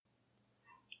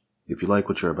If you like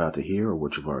what you're about to hear or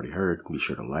what you've already heard, be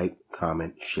sure to like,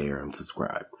 comment, share, and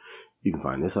subscribe. You can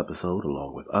find this episode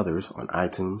along with others on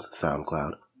iTunes,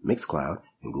 SoundCloud, Mixcloud,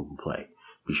 and Google Play.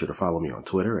 Be sure to follow me on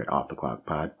Twitter at Off the Clock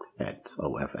Pod, at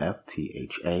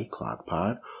OFFTHA Clock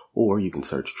Pod, or you can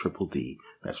search Triple D,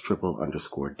 that's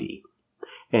triple_D.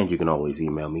 And you can always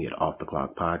email me at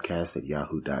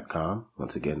offtheclockpodcast@yahoo.com.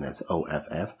 Once again, that's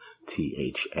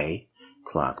OFFTHA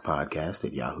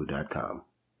clockpodcast@yahoo.com.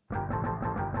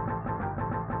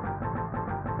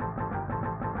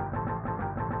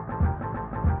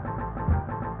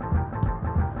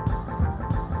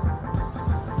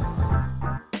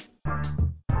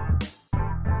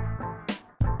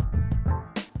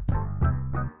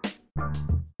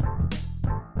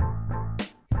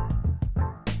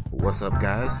 What's up,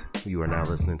 guys? You are now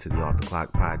listening to the Off the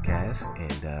Clock podcast,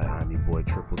 and I'm your boy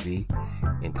Triple D.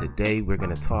 And today we're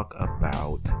going to talk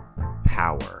about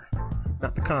Power.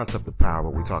 Not the concept of Power,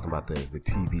 but we're talking about the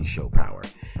TV show Power.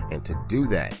 And to do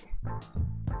that,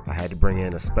 I had to bring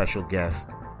in a special guest,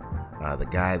 the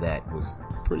guy that was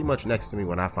pretty much next to me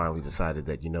when I finally decided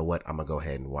that, you know what, I'm going to go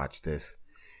ahead and watch this.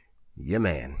 Yeah,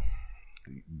 man.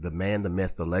 The man, the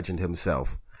myth, the legend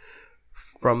himself.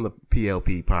 From the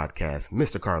PLP podcast,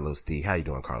 Mr. Carlos D. How you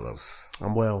doing, Carlos?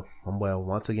 I'm well.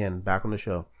 Once again, back on the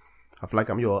show. I feel like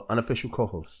I'm your unofficial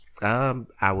co-host.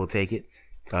 I will take it.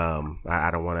 I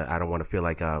don't want to feel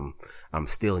like I'm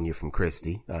stealing you from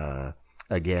Christy.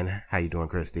 Again, how you doing,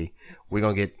 Christy? We're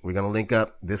gonna link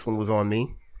up. This one was on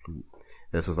me.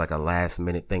 This was like a last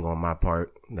minute thing on my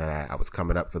part that I was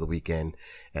coming up for the weekend,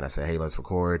 and I said, hey, let's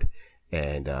record.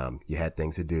 And you had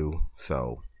things to do,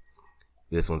 so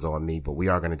this one's on me, but we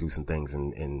are going to do some things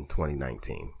in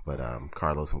 2019. But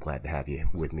Carlos, I'm glad to have you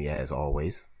with me as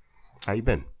always. How you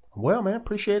been? Well, man,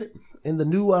 appreciate it. In the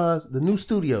new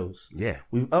studios. Yeah.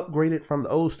 We've upgraded from the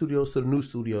old studios to the new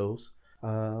studios.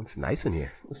 It's nice in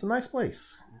here. It's a nice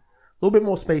place. A little bit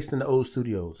more space than the old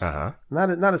studios. Uh-huh.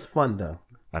 Not as fun, though.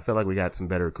 I feel like we got some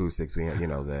better acoustics. We,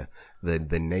 the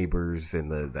neighbors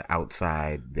and the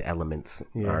outside, the elements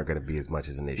aren't going to be as much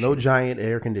as an issue. No giant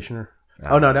air conditioner.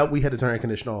 That we had to turn air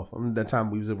conditioner off. That time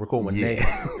we was recording with Nate.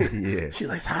 Yeah. She's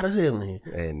like, it's hot as hell in here.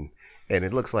 And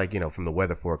it looks like, from the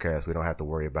weather forecast, we don't have to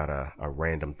worry about a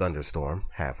random thunderstorm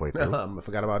halfway through. I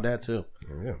forgot about that too.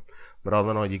 Yeah. But all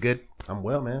in all, you good? I'm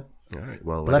well, man. All right.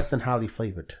 Well, blessed and highly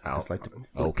favored. That's like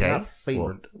okay. Not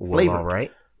favored. Well, flavored. all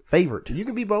right. Favored. You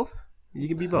can be both. I'm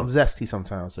zesty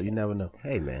sometimes, so you never know.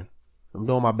 Hey, man. I'm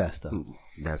doing my best, though.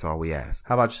 That's all we ask.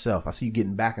 How about yourself? I see you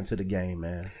getting back into the game,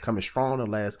 man. Coming strong the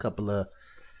last couple of... I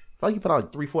feel like you put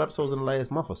out like 3-4 episodes in the last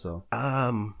month or so.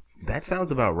 That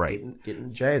sounds about right.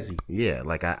 Getting jazzy. Yeah,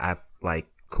 like I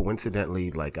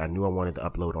coincidentally, like I knew I wanted to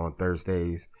upload on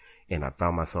Thursdays, and I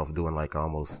found myself doing like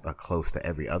almost close to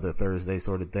every other Thursday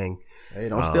sort of thing. Hey,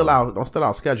 don't steal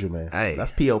our schedule, man. Hey,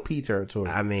 that's PLP territory.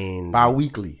 I mean,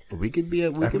 bi-weekly. We could be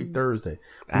every Thursday.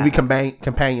 We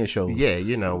companion shows.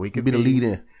 Yeah, we could be the lead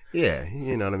in. Yeah,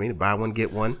 you know what I mean. Buy one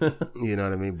get one. You know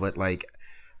what I mean. But like,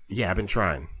 yeah, I've been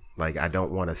trying. Like, I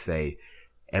don't want to say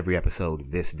every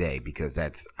episode this day because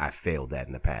I failed that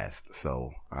in the past.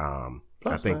 So, I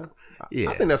think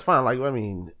that's fine. Like, I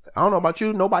mean, I don't know about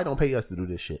you. Nobody don't pay us to do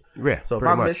this shit. Yeah. So if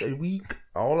I miss a week,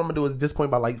 all I'm gonna do is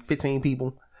disappoint by like 15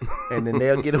 people, and then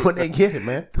they'll get it when they get it,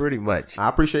 man. Pretty much. I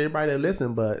appreciate everybody that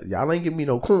listen, but y'all ain't giving me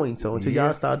no coin. So until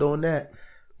y'all start doing that,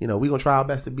 we gonna try our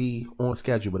best to be on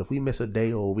schedule. But if we miss a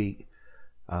day or a week,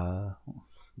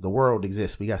 the world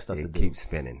exists. We got stuff to do. Keep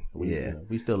spinning.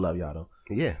 We still love y'all though.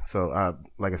 Yeah. So,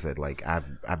 like I said, like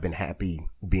I've been happy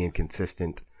being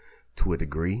consistent to a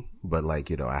degree, but like,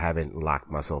 I haven't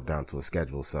locked myself down to a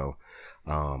schedule. So,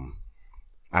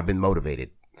 I've been motivated.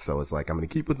 So it's like, I'm going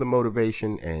to keep with the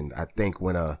motivation. And I think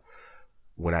when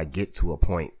I get to a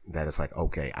point that it's like,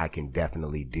 okay, I can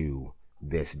definitely do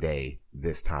this day,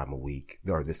 this time of week,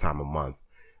 or this time of month,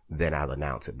 then I'll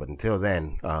announce it. But until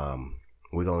then,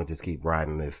 we're going to just keep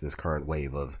riding this current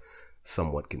wave of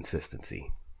somewhat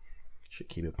consistency. Should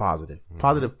keep it positive. Mm-hmm.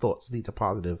 Positive thoughts lead to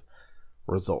positive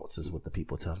results is what the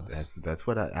people tell us. That's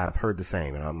what I've heard the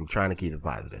same, and I'm trying to keep it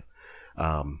positive.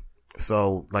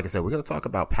 So, like I said, we're going to talk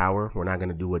about Power. We're not going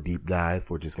to do a deep dive.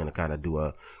 We're just going to kind of do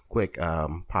a quick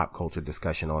pop culture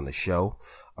discussion on the show.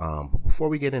 But before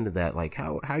we get into that, like,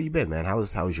 how you been, man? How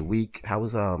was your week? How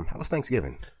was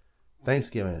Thanksgiving?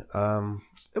 Thanksgiving.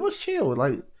 It was chill.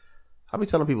 Like, I be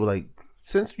telling people, like,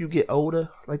 since you get older,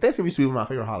 like, Thanksgiving used to be one of my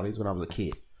favorite holidays when I was a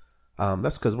kid.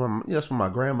 That's because that's when my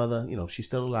grandmother, she's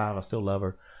still alive. I still love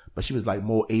her, but she was like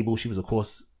more able. She was, of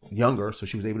course, younger, so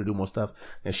she was able to do more stuff.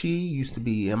 And she used to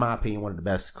be, in my opinion, one of the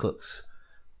best cooks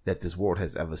that this world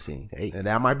has ever seen. And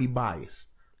I might be biased,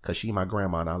 because she my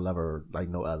grandma and I love her like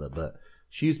no other. But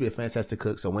she used to be a fantastic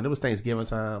cook. So when it was Thanksgiving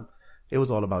time, it was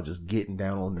all about just getting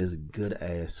down on this good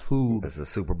ass food. It's a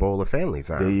Super Bowl of family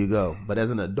time. There you go. But as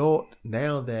an adult,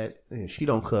 now that she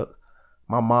don't cook,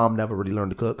 my mom never really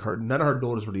learned to cook. None of her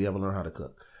daughters really ever learned how to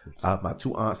cook. My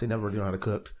two aunts, they never really learned how to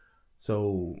cook.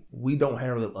 So we don't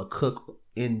have a cook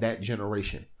in that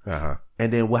generation. Uh-huh.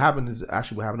 And then what happened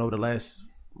over the last,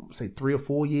 say, 3 or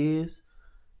 4 years,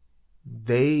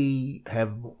 they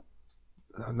have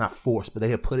not forced, but they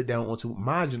have put it down onto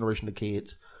my generation of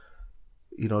kids,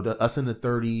 us in the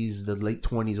 30s, the late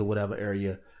 20s or whatever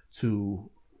area, to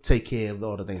take care of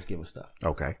all the Thanksgiving stuff.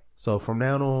 Okay. So from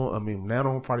now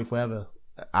on, probably forever,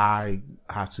 I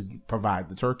have to provide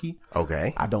the turkey.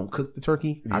 Okay. I don't cook the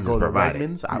turkey. I just go to provide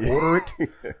Wegmans. I order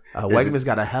it. Wegmans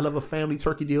got a hell of a family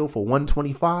turkey deal for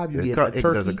 $125. You get a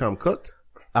turkey. Does it come cooked?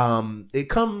 It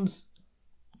comes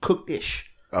cooked-ish.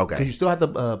 Okay. Because you still have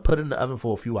to put it in the oven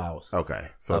for a few hours. Okay.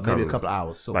 So maybe a couple of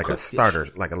hours. So like a starter,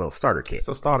 like a little starter kit. It's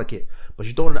a starter kit. But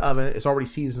you throw it in the oven. It's already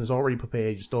seasoned. It's already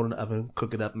prepared. You throw it in the oven,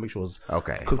 cook it up, and make sure it's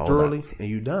cooked thoroughly, and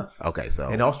you're done. Okay. So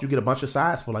and also you get a bunch of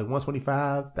sides for like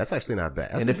 $125. That's actually not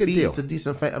bad. That's and a good deal. It's a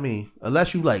decent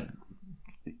unless you like,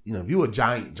 if you're a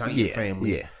giant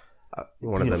family. Yeah.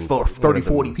 One of them 30,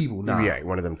 40 people. Nah. Yeah,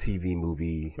 one of them TV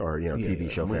movie or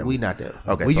TV show families. We not that.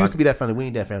 Okay, we used to be that family. We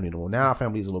ain't that family anymore. Now our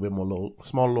family is a little bit more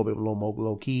smaller, a little bit more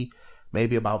low key.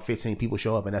 Maybe about 15 people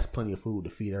show up, and that's plenty of food to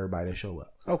feed everybody that show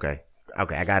up. Okay. I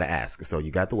gotta ask. So you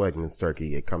got the Wegmans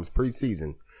turkey. It comes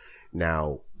pre-seasoned.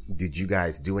 Now, did you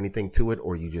guys do anything to it,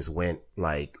 or you just went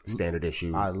like standard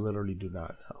issue? I literally do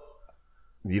not know.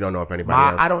 You don't know if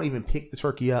anybody else? I don't even pick the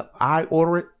turkey up. I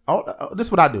order it. This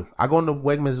is what I do. I go on the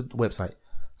Wegmans website.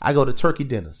 I go to turkey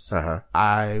dinners. Uh-huh.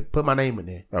 I put my name in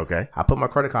there. Okay. I put my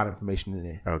credit card information in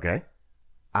there. Okay.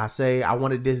 I say I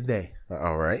want it this day.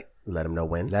 All right. Let them know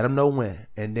when.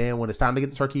 And then when it's time to get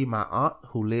the turkey, my aunt,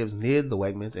 who lives near the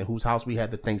Wegmans and whose house we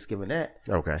had the Thanksgiving at,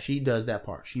 she does that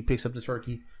part. She picks up the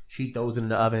turkey. She throws it in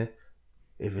the oven.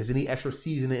 If there's any extra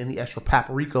seasoning, any extra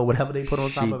paprika, whatever they put on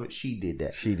top of it, she did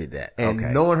that.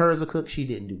 And knowing her as a cook, she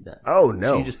didn't do that. Oh,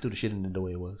 no. She just threw the shit in the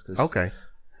way it was. Okay.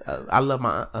 I love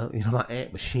my my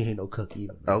aunt, but she ain't no cook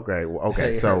either. Okay.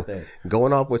 Okay. So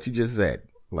going off what you just said,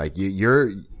 like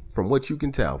you're from what you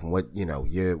can tell, from what,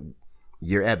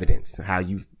 your evidence, how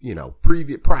you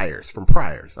priors,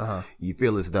 you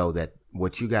feel as though that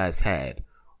what you guys had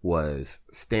was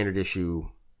standard issue,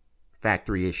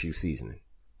 factory issue seasoning.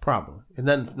 Probably. And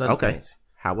nothing okay. fancy.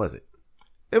 How was it?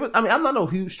 It was. I'm not no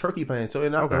huge turkey fan. So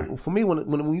for me,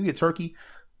 when you get turkey,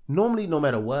 normally no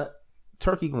matter what,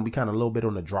 turkey gonna be kind of a little bit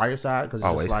on the drier side because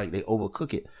it's just like they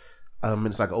overcook it. And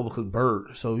it's like an overcooked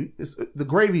bird. So the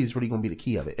gravy is really gonna be the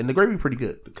key of it, and the gravy pretty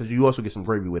good because you also get some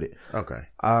gravy with it. Okay.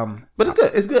 But it's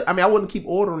good. It's good. I mean, I wouldn't keep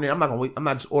ordering it. I'm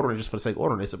not just ordering it just for the sake of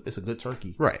ordering it. It's a good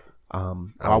turkey. Right.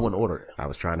 I wouldn't order it. I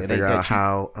was trying to figure out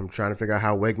how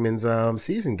Wegmans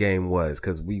season game was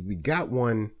because we got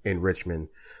one in Richmond,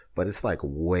 but it's like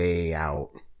way out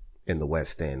in the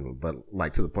West End, but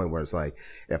like to the point where it's like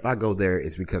if I go there,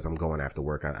 it's because I'm going after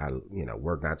work. I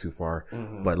work not too far,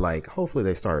 but like hopefully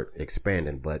they start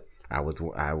expanding. But I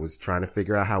was trying to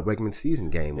figure out how Wegmans season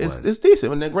game was. It's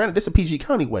decent. And then granted, this is a PG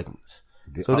County Wegmans.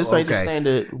 So this ain't the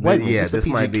standard Wegmans. Yeah, this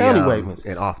might be Wegmans.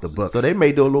 an off the books. So they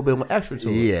may do a little bit more extra to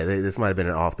it. Yeah, this might have been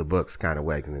an off the books kind of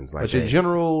Wegmans. Like but your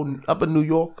general up in New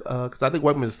York, because I think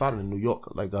Wegmans started in New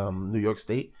York, like New York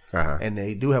State, and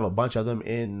they do have a bunch of them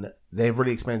in. They've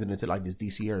really expanded into like this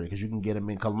DC area because you can get them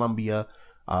in Columbia,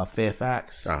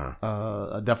 Fairfax, a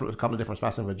couple of different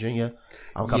spots in Virginia,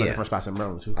 a couple of different spots in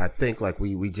Maryland too. I think like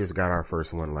we just got our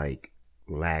first one like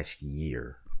last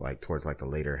year, like towards like the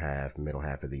middle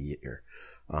half of the year.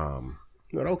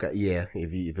 But okay, yeah,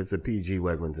 if it's a PG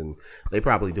Wegmans and they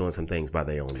probably doing some things by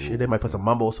their own rules. Shit, they might put some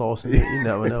mumbo sauce in it. You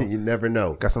never know. You never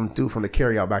know. Got some dude from the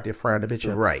carryout back there frying the bitch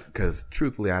up. Right, because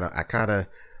truthfully, I kind of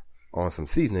on some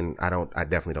seasoning. I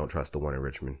definitely don't trust the one in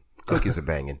Richmond. Cookies are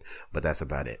banging, but that's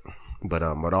about it. But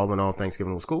all in all,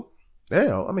 Thanksgiving was cool.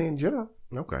 Yeah, I mean, in general.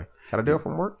 Okay. Got a deal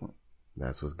from work.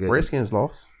 That's what's good. Redskins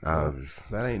lost. That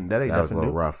ain't was nothing a little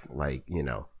new. rough. Like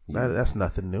That's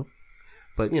nothing new.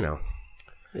 But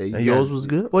and yours was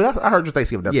good. Well, I heard your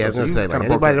Thanksgiving episode. Yeah, I was gonna say like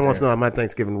anybody that wants to know how my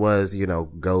Thanksgiving was,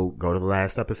 go to the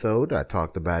last episode. I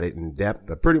talked about it in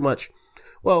depth. Pretty much.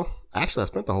 Well, actually, I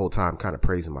spent the whole time kind of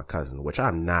praising my cousin, which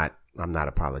I'm not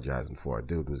apologizing for.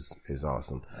 Dude is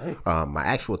awesome. Hey. My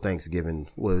actual Thanksgiving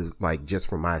was like, just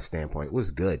from my standpoint,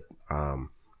 was good.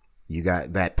 You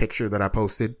got that picture that I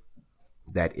posted.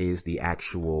 That is the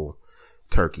actual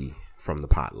turkey from the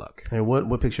potluck. And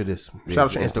what picture this? Shout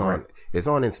out to Instagram. It's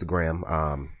on Instagram.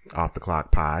 Off the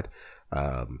Clock Pod.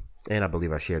 And I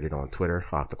believe I shared it on Twitter,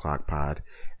 Off the Clock Pod,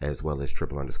 as well as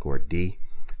 _D.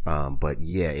 But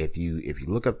yeah, if you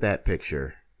look up that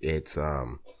picture, it's a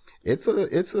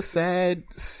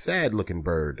sad looking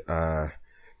bird.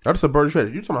 That's a bird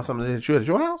shredded. You talking about something that you had at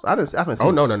your house? I haven't seen.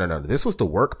 Oh no. This was the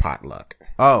work potluck.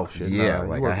 Oh shit. Yeah,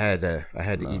 I had to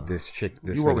eat this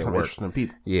You work with some work. interesting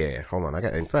people. Yeah, hold on.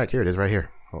 In fact, here it is right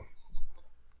here. Oh.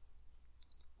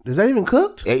 Is that even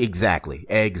cooked? Exactly.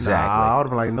 Nah, I would have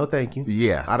been like, no, thank you.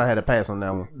 Yeah. I'd have had to pass on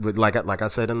that one. But like I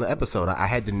said in the episode, I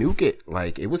had to nuke it.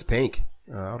 Like, it was pink.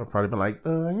 I would have probably been like,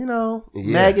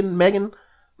 Yeah. Megan.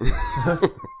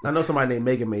 I know somebody named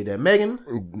Megan made that. Megan?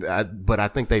 But I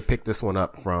think they picked this one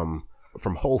up from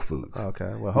Whole Foods.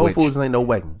 Okay. Well, Whole Foods ain't no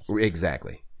Wegmans.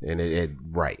 Exactly. And it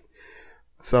right.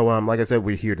 So, like I said,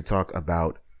 we're here to talk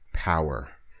about Power.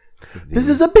 This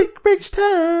is a big rich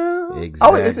town. Exactly.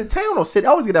 Oh, wait, is it town or city?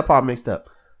 I always get that part mixed up.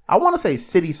 I want to say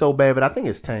city so bad, but I think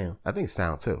it's town. I think it's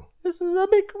town too. This is a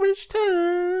big rich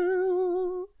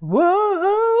town.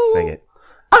 Whoa. Sing it.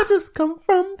 I just come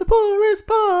from the poorest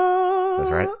part.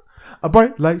 That's right. A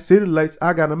bright light, city lights,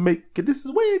 I gotta make it. This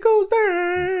is where it goes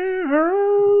down.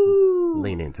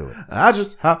 Lean into it. I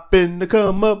just happen to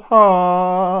come up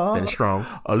hard. Finish strong.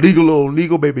 Illegal or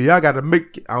legal, baby, I gotta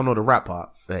make it. I don't know the rap part.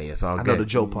 Hey, it's all I good. know the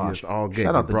Joe part. It's all good.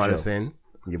 Shout You out to brought Joe. us in.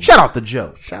 Shout out to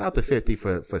Joe. Shout out to 50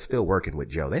 for still working with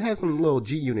Joe. They had some little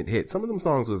G Unit hits. Some of them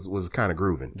songs was kind of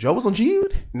grooving. Joe was on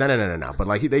G-Unit? No. But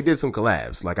like they did some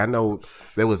collabs. Like I know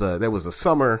there was a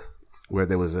summer where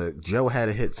Joe had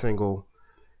a hit single.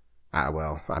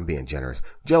 Well, I'm being generous.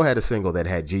 Joe had a single that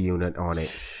had G Unit on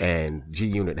it, and G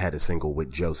Unit had a single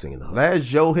with Joe singing the hook. Last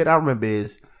Joe hit I remember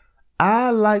is I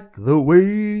like the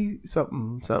way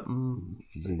something.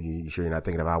 You sure you're not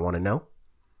thinking of I Want to Know?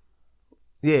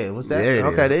 Yeah, what's that? There it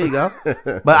Okay, is. there you go.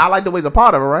 But I like the way's a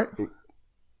part of it, right?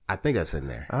 I think that's in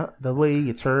there. The way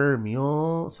you turn me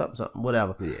on, something,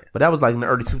 whatever. Yeah. But that was like in the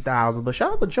early 2000s. But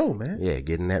shout out to Joe, man. Yeah,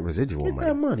 getting that residual Get money.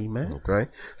 that money, man. Okay.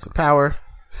 So Power,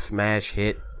 smash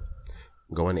hit,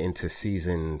 going into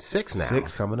season 6 now.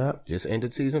 6 coming up. Just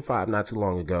ended season 5 not too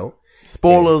long ago.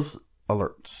 Spoilers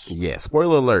alerts. Yeah,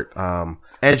 spoiler alert.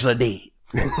 Angela dead.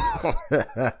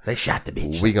 They shot the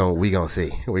bitch. We gonna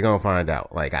see. We gonna find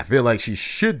out. Like, I feel like she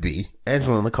should be.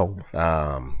 Angela in the coma.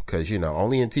 Cause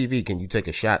only in TV can you take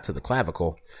a shot to the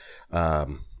clavicle,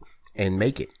 and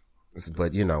make it.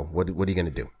 But what are you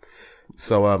gonna do?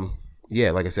 So,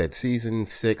 yeah, like I said, season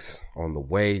 6 on the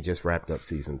way, just wrapped up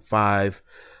season 5.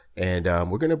 And,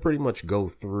 we're gonna pretty much go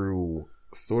through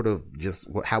sort of just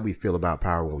how we feel about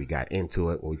Power when we got into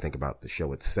it, what we think about the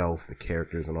show itself, the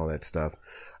characters and all that stuff.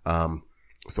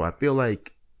 So I feel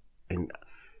like,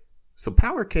 so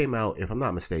Power came out, if I'm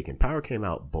not mistaken, Power came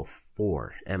out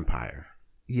before Empire.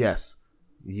 Yes.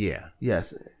 Yeah.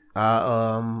 Yes.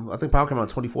 I think Power came out in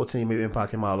 2014. Maybe Empire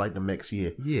came out like the next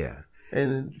year. Yeah.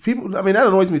 And people, I mean, that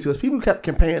annoys me too, because people kept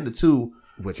comparing the two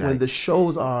when the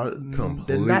shows are,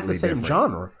 they're not the same different.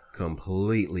 genre.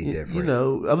 Completely different.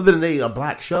 Other than a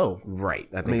black show. Right.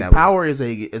 I mean, that Power is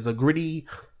a gritty,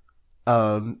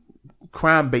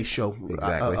 crime-based show.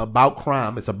 Exactly. About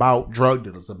crime. It's about drug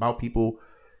dealers. It's about people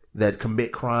that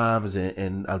commit crimes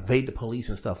and evade the police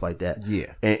and stuff like that.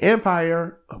 Yeah. And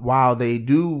Empire, while they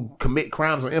do commit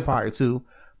crimes on Empire too,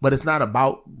 but it's not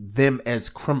about them as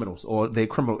criminals or their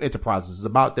criminal enterprises. It's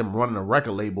about them running a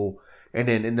record label. And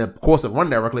then in the course of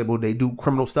running that record label, they do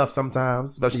criminal stuff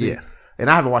sometimes, especially. Yeah. And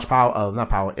I haven't watched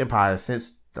Empire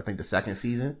since I think the second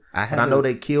season. I know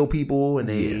they kill people and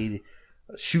they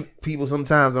shoot people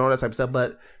sometimes and all that type of stuff.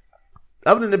 But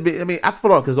other than I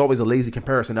feel like there's always a lazy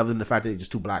comparison other than the fact that they're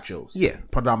just two black shows. Yeah.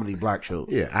 Predominantly black shows.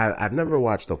 Yeah. I've never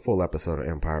watched a full episode of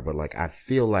Empire, but like I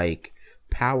feel like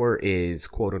Power is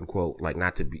quote unquote, like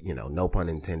not to be, no pun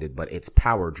intended, but it's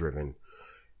power driven.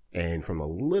 And from a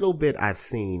little bit I've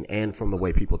seen and from the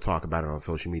way people talk about it on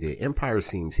social media, Empire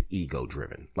seems ego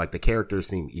driven. Like the characters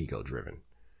seem ego driven.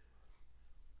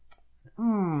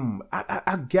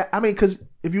 Because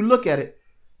if you look at it,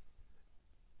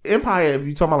 Empire, if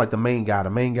you're talking about like the main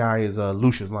guy is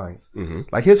Lucius Lyons. Mm-hmm.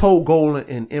 Like his whole goal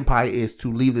in Empire is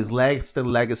to leave this lasting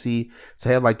legacy, to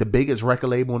have like the biggest record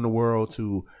label in the world,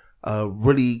 to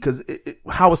really, because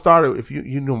how it started, if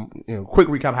you know, quick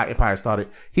recap how Empire started,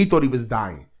 he thought he was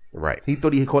dying. Right. He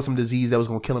thought he had caught some disease that was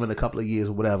going to kill him in a couple of years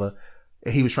or whatever.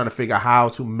 And he was trying to figure out how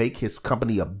to make his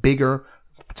company bigger,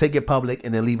 take it public,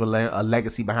 and then leave a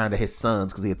legacy behind to his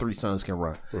sons, because he had 3 sons can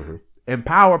run. Mm-hmm. And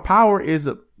Power is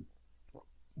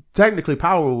technically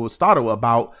Power was started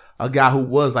about a guy who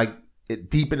was like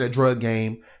deep in the drug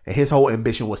game, and his whole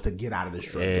ambition was to get out of this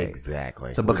drug game.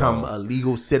 Exactly. To become a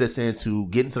legal citizen, to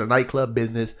get into the nightclub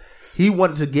business. He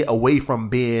wanted to get away from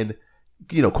being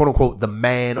quote unquote, the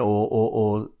man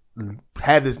or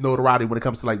have this notoriety when it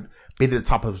comes to like being at the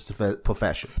top of his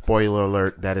profession. Spoiler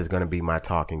alert, that is going to be my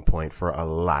talking point for a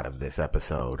lot of this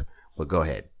episode. But go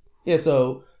ahead. Yeah,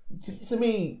 so to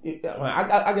me,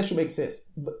 I guess you make sense.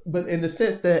 But in the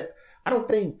sense that I don't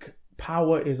think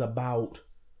power is about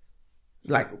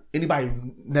like anybody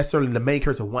necessarily the main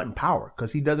character wanting power,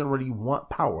 because he doesn't really want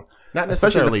power. Not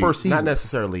especially necessarily in the first season. Not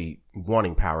necessarily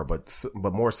wanting power, but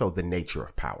more so the nature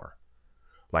of power.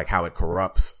 Like how it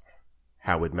corrupts,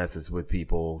 how it messes with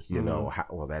people,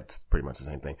 that's pretty much the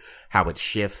same thing. How it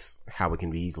shifts, how it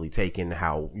can be easily taken,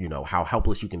 how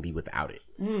helpless you can be without it.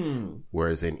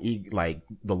 Whereas in like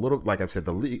I've said,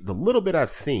 the little bit I've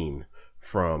seen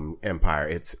from Empire,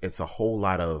 it's a whole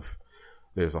lot of,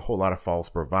 there's a whole lot of false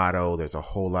bravado. There's a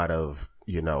whole lot of,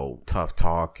 tough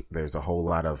talk. There's a whole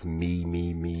lot of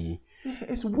me.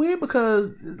 It's weird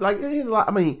because like, there's a lot,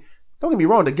 I mean, don't get me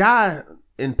wrong. The guy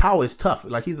in Power is tough.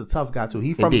 Like, he's a tough guy too.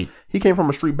 He came from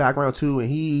a street background too, and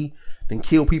he then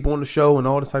killed people on the show and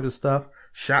all this type of stuff.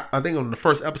 Shot, I think on the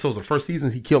first episodes of first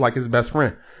seasons, he killed like his best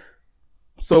friend.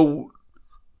 So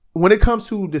when it comes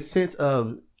to the sense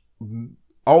of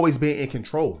always being in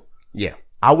control, yeah,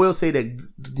 I will say that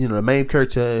the main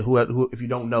character who if you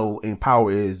don't know in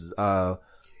Power is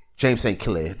James St.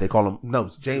 Clair. They call him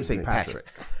James St. Patrick.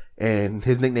 And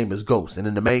his nickname is Ghost. And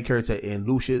then the main character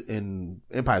in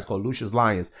Empire is called Lucius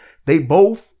Lyons. They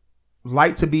both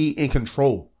like to be in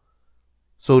control.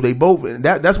 So they both, and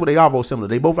that's what they are both similar.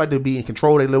 They both like to be in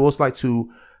control. They both like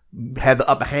to have the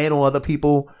upper hand on other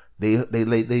people. They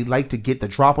like to get the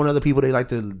drop on other people. They like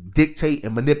to dictate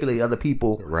and manipulate other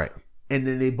people. Right. And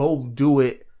then they both do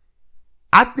it.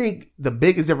 I think the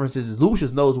biggest difference is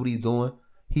Lucius knows what he's doing.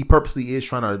 He purposely is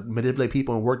trying to manipulate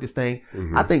people and work this thing.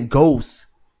 Mm-hmm. I think Ghost,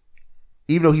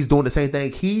 even though he's doing the same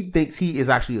thing, he thinks he is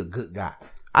actually a good guy.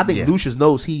 I think Lucius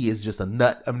knows he is just a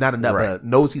nut. I'm not a nut, but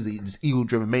knows he's an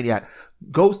ego-driven maniac.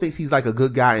 Ghost thinks he's like a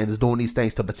good guy and is doing these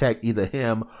things to protect either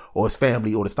him or his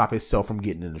family or to stop himself from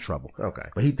getting into trouble. Okay.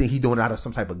 But he think he's doing it out of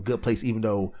some type of good place, even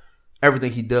though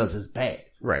everything he does is bad.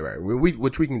 Right.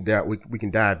 Which we can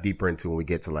dive deeper into when we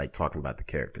get to like talking about the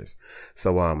characters.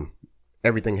 So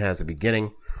everything has a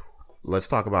beginning. Let's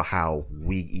talk about how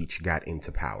we each got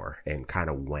into Power and kind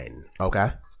of when.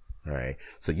 Okay. All right.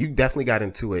 So you definitely got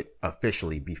into it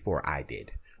officially before I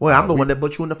did. Well, I'm the one that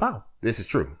put you in the Power. This is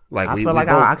true. Like I feel like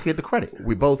I get the credit.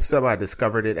 We both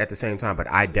discovered it at the same time, but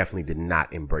I definitely did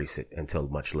not embrace it until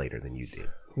much later than you did.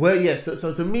 Well, yeah.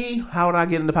 So to me, how did I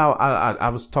get into Power? I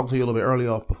was talking to you a little bit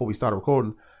earlier before we started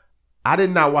recording. I did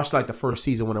not watch like the first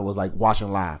season when it was like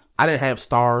watching live. I didn't have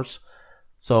Stars.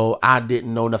 So I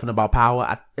didn't know nothing about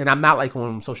Power. And I'm not like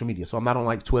on social media. So I'm not on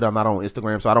like Twitter. I'm not on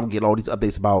Instagram. So I don't get all these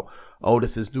updates about,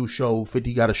 this is new show,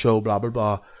 50 got a show, blah, blah,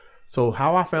 blah. So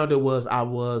how I found it was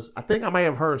I think I may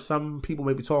have heard some people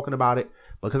maybe talking about it,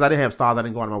 because I didn't have Stars. I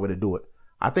didn't go out of my way to do it.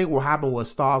 I think what happened was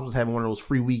Stars was having one of those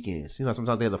free weekends.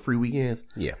 Sometimes they have the free weekends.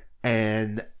 Yeah.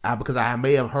 And because I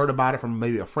may have heard about it from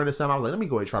maybe a friend or something, I was like, let me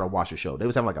go ahead and try to watch the show. They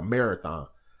was having like a marathon.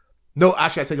 No,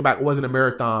 actually I take it back. It wasn't a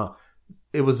marathon.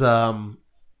 It was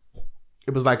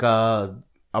like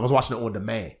I was watching it on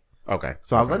demand. Okay.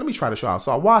 So I was like, let me try the show out.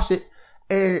 So I watched it,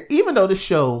 and even though the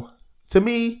show, to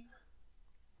me,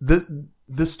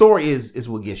 the story is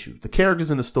what gets you. The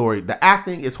characters in the story, the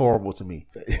acting is horrible to me.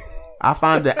 I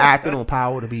find the acting on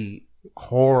Power to be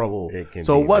horrible. It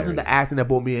wasn't the acting that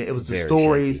brought me in. It was the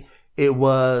stories. Shaky. It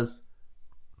was,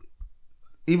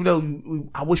 even though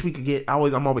I wish we could get,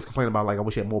 I'm always complaining about like, I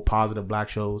wish we had more positive black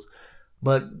shows.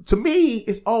 But to me,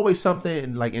 it's always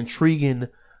something like intriguing,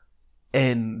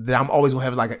 and that I'm always gonna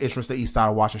have like an interest in each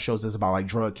style watching shows that's about like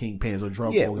drug kingpins or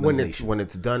drug organizations. when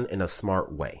it's done in a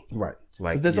smart way, right?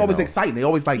 Like that's always exciting. They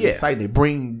always exciting. They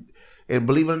bring, and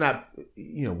believe it or not,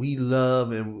 we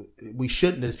love, and we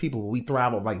shouldn't as people. We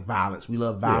thrive on like violence. We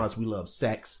love violence. We love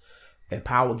sex, and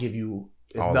Power give you,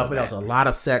 if nothing else, a lot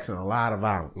of sex and a lot of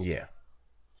violence. Yeah.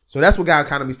 So that's what got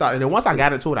kind of me started. And then once I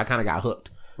got into it, I kind of got hooked.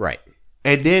 Right.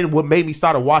 And then what made me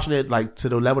start watching it like to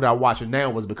the level that I watch it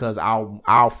now was because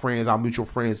our friends, our mutual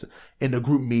friends in the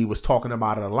group me was talking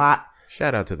about it a lot.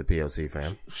 Shout out to the POC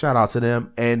fam. Shout out to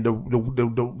them. And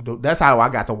that's how I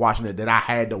got to watching it, that I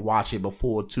had to watch it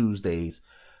before Tuesdays,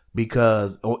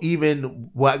 because, or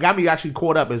even what got me actually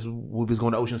caught up is we was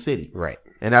going to Ocean City. Right.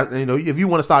 And if you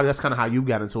want to start, that's kind of how you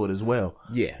got into it as well.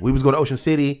 Yeah. We was going to Ocean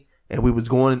City, and we was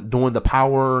doing the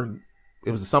Power.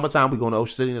 It was the summertime. We going to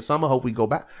Ocean City in the summer. Hope we go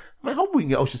back. I hope we can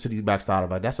get Ocean City back started,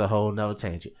 but that's a whole nother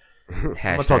tangent. I'm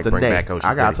gonna talk to Nate.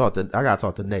 I gotta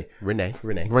talk to Nate.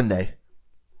 Renee.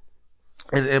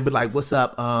 And be like, what's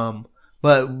up?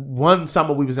 But one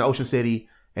summer we was in Ocean City,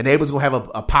 and they was gonna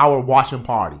have a Power watching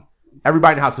party.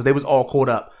 Everybody in the house, because they was all caught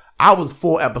up. I was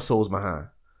 4 episodes behind.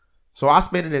 So I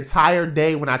spent an entire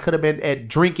day when I could have been at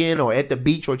drinking or at the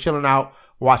beach or chilling out,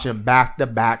 watching back to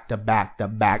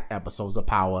back episodes of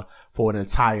Power for an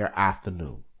entire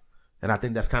afternoon. And I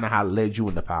think that's kind of how it led you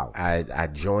into Power. I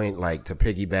joined, like, to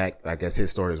piggyback. I guess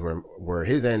his story is where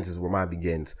his ends is where mine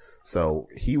begins. So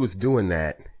he was doing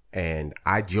that, and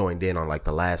I joined in on, like,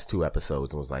 the last 2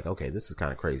 episodes and was like, okay, this is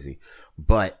kind of crazy.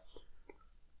 But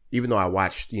even though I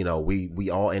watched, you know, we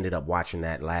all ended up watching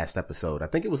that last episode. I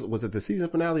think it was it the season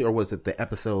finale or was it the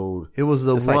episode? It was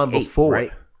the one like 8, before,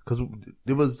 right? Because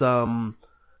it was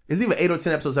it's even 8 or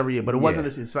 10 episodes every year, but it wasn't.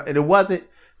 Yeah. And it wasn't.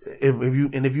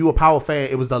 If you a Power fan,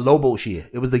 it was the Lobos year.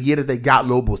 It was the year that they got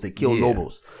Lobos. They killed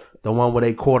Lobos. The one where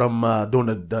they caught them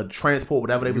doing the transport,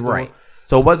 whatever they was doing.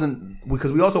 So it wasn't,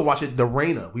 because we also watched the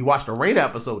Raina. We watched the Raina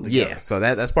episode together. Yeah, so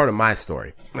that's part of my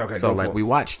story. Okay, so like we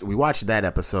watched that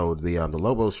episode, the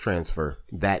Lobos transfer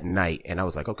that night, and I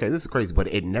was like, okay, this is crazy, but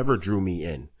it never drew me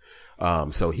in.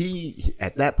 So he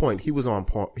at that point he was on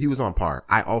par.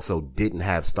 I also didn't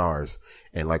have Stars,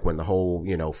 and like when the whole,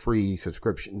 you know, free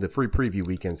subscription, the free preview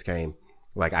weekends came,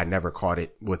 like I never caught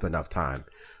it with enough time.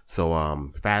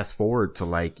 So fast forward to,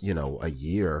 like, you know, a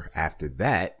year after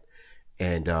that.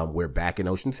 And we're back in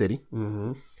Ocean City,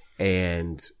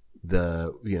 and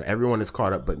everyone is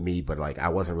caught up but me. But like I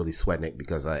wasn't really sweating it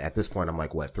because at this point I'm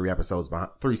like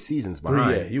 3 seasons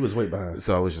behind. Yeah, he was way behind.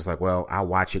 So I was just like, well, I'll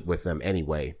watch it with them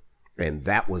anyway. And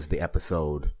that was the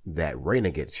episode that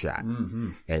Raina gets shot,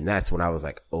 and that's when I was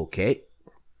like, okay,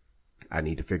 I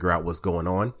need to figure out what's going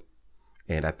on.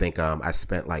 And I think I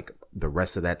spent like the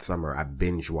rest of that summer, I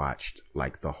binge watched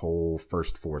like the whole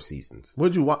first 4 seasons.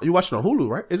 What'd you watch? You watched it on Hulu,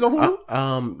 right? It's on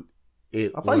Hulu?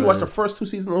 I thought you watched the first 2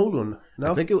 seasons on Hulu.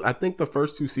 No? I think the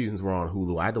first 2 seasons were on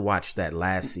Hulu. I had to watch that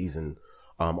last season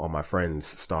on my friend's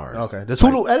Stars. Okay. Does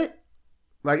Hulu edit?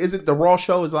 Like, is it the Raw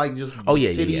show is like just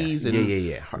titties and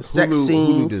yeah. sex Hulu,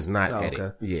 scenes? Hulu does not edit.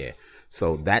 Okay. Yeah.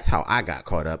 So that's how I got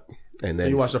caught up. And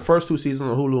then you watched the first 2 seasons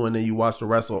on Hulu, and then you watched the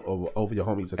rest over your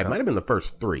homies' account. It might have been the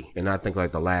first 3, and I think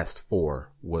like the last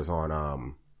 4 was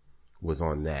on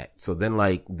that. So then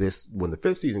like when the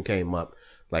 5th season came up,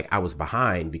 like I was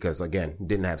behind because again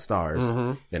didn't have Stars,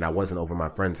 and I wasn't over my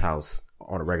friend's house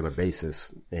on a regular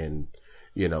basis, and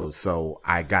you know, so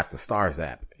I got the Stars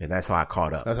app, and that's how I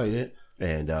caught up. That's how you did.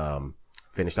 And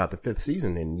finished out the 5th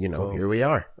season, and you know, here we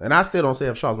are. And I still don't say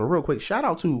F-Sharks, but real quick, shout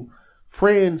out to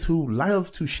friends who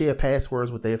love to share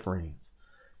passwords with their friends.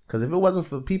 Because if it wasn't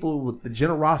for people with the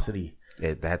generosity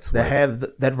have that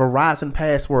Verizon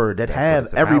password, that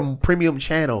have every premium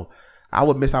channel, I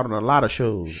would miss out on a lot of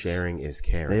shows. Sharing is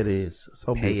caring. It is.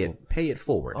 So beautiful. Pay it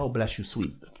forward. Oh, bless you,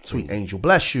 sweet angel.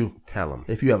 Bless you. Tell them.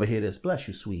 If you ever hear this, bless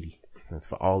you, sweetie. That's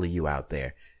for all of you out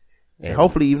there. And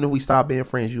hopefully, even if we stop being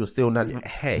friends, you will still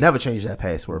never change that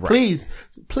password. Right.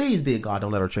 Please, dear God,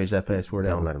 don't let her change that password.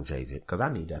 Don't let him change it. Because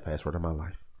I need that password in my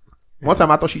life. One time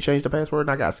I thought she changed the password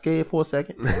and I got scared for a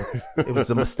second. It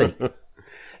was a mistake.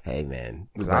 Hey, man.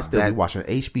 I still be watching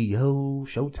HBO,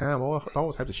 Showtime,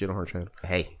 all types of shit on her channel.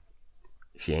 Hey,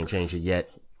 she ain't changed it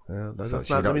yet. Well,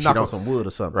 let me knock on some wood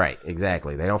or something. Right,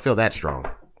 exactly. They don't feel that strong.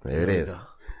 There it is. All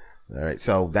right,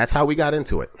 so that's how we got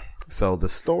into it. So the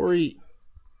story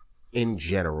in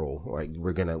general, like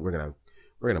we're gonna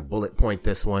bullet point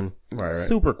this one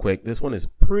super quick. This one is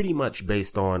pretty much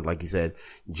based on, like you said,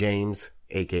 James,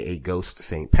 aka Ghost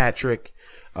St. Patrick,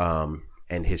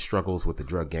 and his struggles with the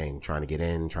drug game, trying to get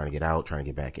in, trying to get out, trying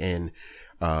to get back in.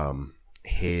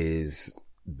 His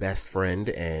best friend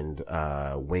and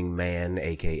wingman,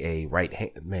 aka right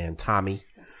hand man Tommy,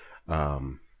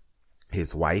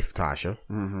 his wife Tasha,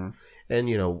 and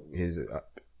you know his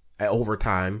over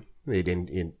time.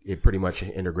 It pretty much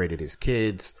integrated his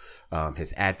kids,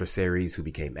 his adversaries who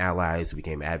became allies, who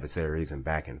became adversaries, and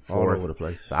back and forth. All over the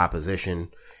place. The opposition.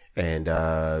 And,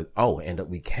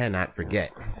 we cannot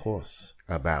forget. Of course.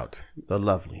 About the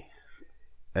lovely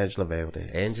Angela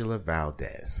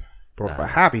Valdez. Broke up a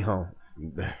happy home.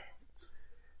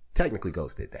 Technically,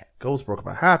 Ghost did that. Ghost broke up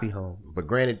a happy home. But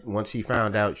granted, once she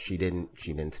found out, she didn't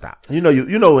stop. You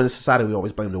know, in society we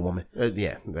always blame the woman.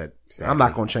 Yeah, I'm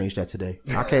not going to change that today.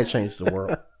 I can't change the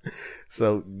world.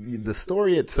 So the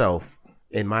story itself,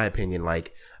 in my opinion,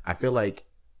 like I feel like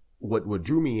what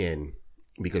drew me in,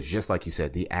 because just like you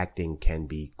said, the acting can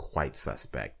be quite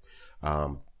suspect,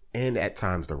 and at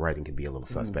times the writing can be a little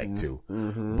suspect too.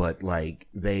 But like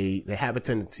they have a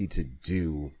tendency to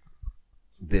do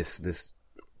this.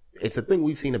 It's a thing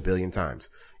we've seen a billion times.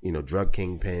 You know, drug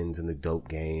kingpins and the dope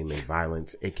game and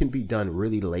violence. It can be done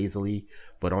really lazily,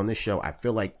 but on this show, I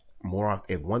feel like more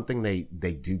often, if one thing they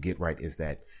do get right is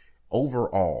that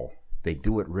overall they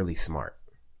do it really smart.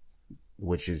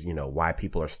 which is, you know, why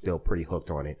people are still pretty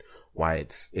hooked on it, why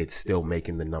it's still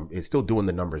making it's still doing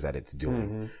the numbers that it's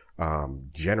doing.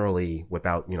 Generally,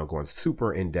 without, you know, going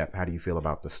super in depth, how do you feel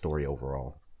about the story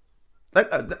overall?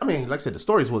 Like I said, the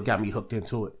story is what got me hooked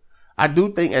into it. I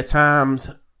do think at times,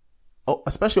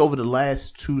 especially over the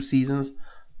last 2 seasons,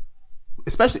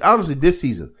 especially honestly this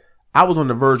season, I was on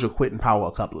the verge of quitting Power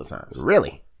a couple of times.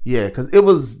 Really? Yeah, because it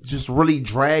was just really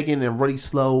dragging and really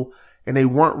slow, and they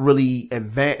weren't really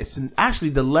advanced. And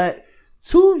actually,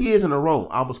 2 years in a row,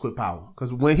 I almost quit Power.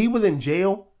 Because when he was in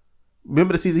jail,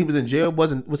 remember the season he was in jail?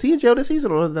 Was he in jail this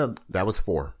season, or was that was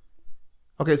 4?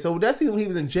 Okay, so that season when he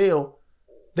was in jail,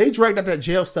 they dragged out that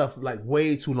jail stuff like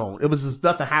way too long. It was just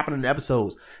stuff that happened in the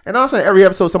episodes. And honestly, every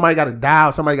episode, somebody got to die,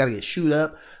 or somebody got to get shoot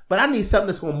up. But I need something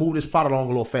that's going to move this plot along a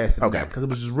little faster than that. Because it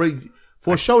was just really,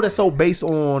 for a show that's so based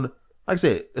on, like I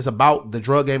said, it's about the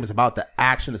drug game, it's about the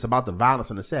action, it's about the violence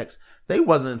and the sex. They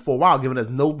wasn't for a while giving us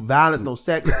no violence, no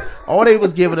sex. All they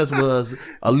was giving us was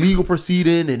a legal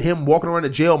proceeding and him walking around the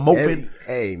jail moping.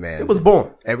 Hey man, it was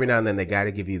boring. Every now and then they got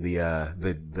to give you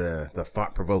the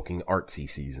thought provoking artsy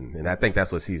season, and I think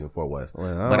that's what season 4 was.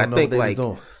 Well, but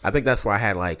I think that's why I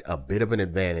had like a bit of an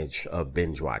advantage of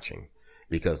binge watching,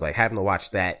 because like having to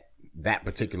watch that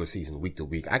particular season week to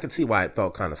week, I could see why it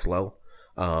felt kind of slow.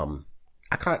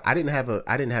 I didn't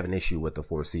have an issue with the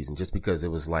 4th season, just because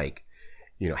it was like,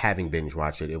 you know, having binge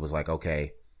watched it was like,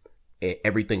 okay,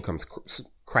 everything comes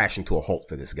crashing to a halt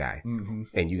for this guy.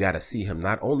 And you got to see him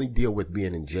not only deal with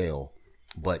being in jail,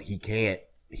 but he can't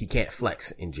flex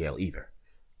in jail either.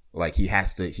 Like he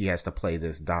has to play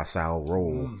this docile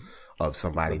role of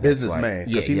somebody, businessman.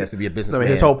 Like, he has to be a businessman. I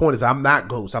mean, his whole point is, I'm not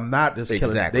Ghost. I'm not this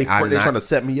killer. Exactly. They're trying to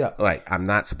set me up. Like, I'm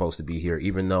not supposed to be here,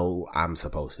 even though I'm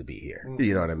supposed to be here.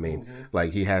 You know what I mean?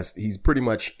 Like he's pretty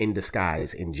much in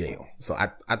disguise in jail. So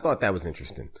I thought that was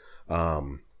interesting.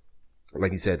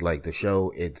 Like you said, like the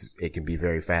show, it can be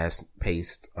very fast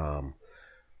paced.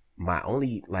 My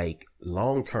only like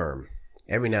long term,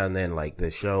 every now and then, like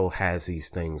the show has these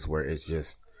things where it's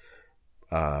just,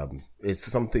 it's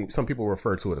something some people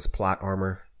refer to it as plot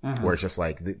armor, where it's just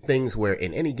like the things where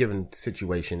in any given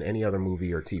situation, any other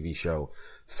movie or TV show,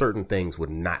 certain things would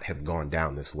not have gone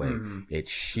down this way. It's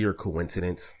sheer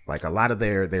coincidence. Like a lot of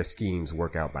their schemes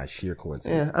work out by sheer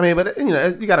coincidence. Yeah, I mean, but you know,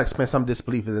 you got to expend some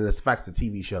disbelief in this facts of the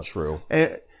TV show. True.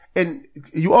 And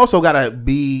you also got to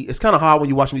be, it's kind of hard when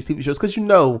you're watching these TV shows, because you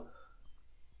know,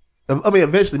 I mean,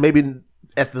 eventually, maybe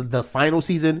at the final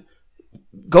season,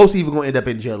 Ghost even going to end up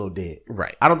in jail or dead.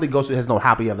 Right. I don't think Ghost has no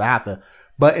happy ever after.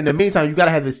 But in the meantime, you got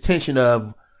to have this tension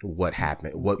of what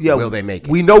happened. Will they make it?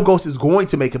 We know Ghost is going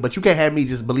to make it, but you can't have me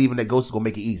just believing that Ghost is going to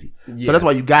make it easy. Yeah. So that's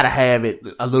why you got to have it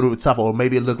a little bit tougher. Or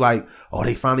maybe it looked like, oh,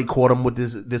 they finally caught him with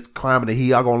this crime, and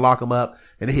he are going to lock him up,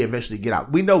 and then he eventually get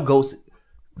out. We know Ghost,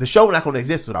 the show not going to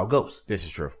exist without Ghost. This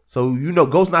is true. So you know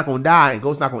Ghost not going to die, and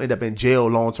Ghost not going to end up in jail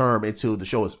long term until the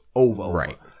show is over.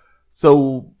 Right.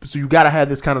 So you got to have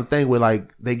this kind of thing where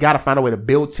like they got to find a way to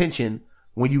build tension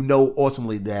when you know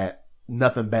ultimately that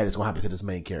nothing bad is going to happen to this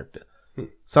main character.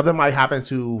 Something might happen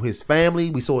to his family.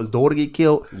 We saw his daughter get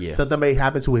killed. Yeah. Something may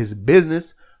happen to his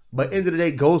business. But end of the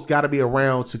day, Ghost got to be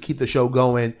around to keep the show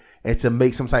going and to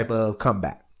make some type of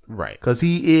comeback. Right. Because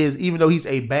he is, even though he's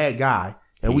a bad guy,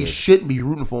 and we shouldn't be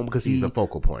rooting for him because he's a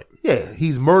focal point. Yeah.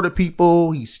 He's murdered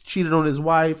people. He's cheated on his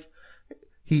wife.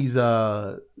 He's,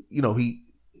 he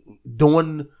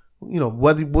doing,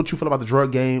 what you feel about the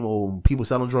drug game or people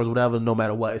selling drugs, whatever, no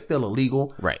matter what, it's still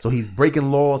illegal. Right. So he's breaking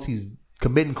laws. He's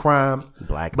committing crimes.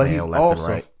 Blackmail left and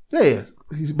right. Yeah.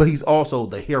 But he's also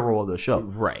the hero of the show.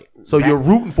 Right. So you're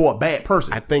rooting for a bad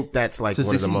person. I think that's like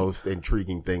one of the most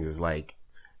intriguing things is like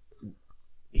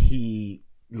he,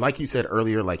 like you said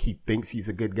earlier, like he thinks he's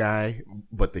a good guy,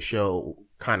 but the show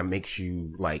kind of makes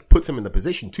you like puts him in the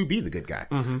position to be the good guy.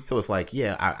 So it's like,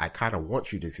 yeah, I kind of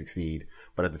want you to succeed,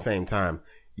 but at the same time,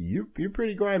 you're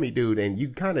pretty grimy, dude, and you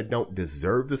kind of don't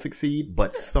deserve to succeed,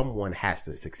 but someone has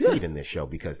to succeed in this show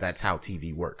because that's how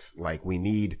TV works. Like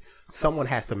someone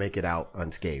has to make it out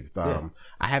unscathed. I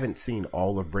haven't seen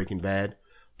all of Breaking Bad,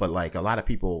 but like a lot of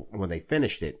people, when they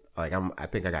finished it, like I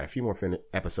think I got a few more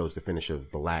episodes to finish of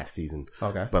the last season.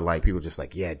 Okay. But like people just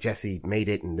like, yeah, Jesse made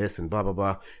it and this and blah, blah,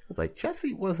 blah. It's like,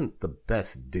 Jesse wasn't the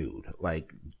best dude.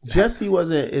 Like Jesse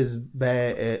wasn't as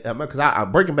bad because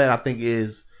Breaking Bad, I think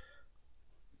is,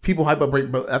 people hype up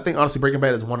Breaking Bad. I think honestly Breaking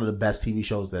Bad is one of the best TV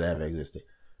shows that ever existed,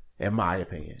 in my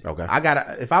opinion. Okay.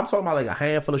 If I'm talking about like a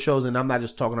handful of shows, and I'm not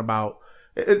just talking about,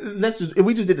 if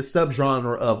we just did the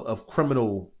subgenre of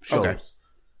criminal shows, okay,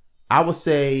 I would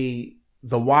say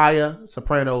The Wire,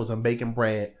 Sopranos, and Breaking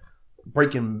Bad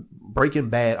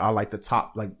are like the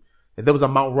top. Like if there was a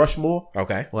Mount Rushmore,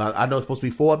 okay. Well, I know it's supposed to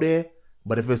be 4 up there.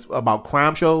 But if it's about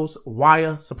crime shows,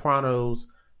 Wire, Sopranos,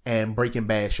 and Breaking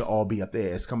Bad should all be up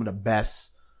there. It's some of the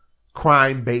best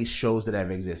crime-based shows that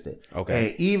have existed. Okay.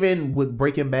 And even with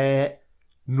Breaking Bad,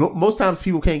 most times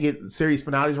people can't get series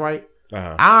finales right.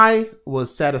 Uh-huh. I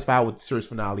was satisfied with the series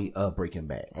finale of Breaking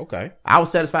Bad. Okay. I was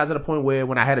satisfied to the point where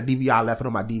when I had a DVR, I left it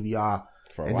on my DVR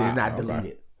For a and while. did not Okay. delete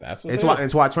it. That's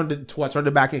And so I turned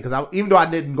it back in because even though I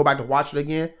didn't go back to watch it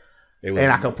again, it was,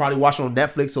 and I could probably watch it on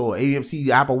Netflix or AMC,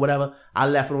 Apple, whatever, I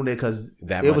left it on there because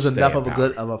That it was much enough staying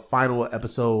of power. a final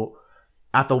episode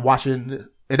after watching.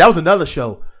 And that was another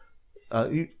show.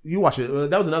 You watch it.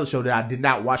 That was another show that I did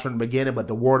not watch from the beginning, but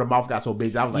the word of mouth got so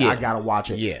big that I was like, Yeah. I gotta watch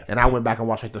it. Yeah. And I went back and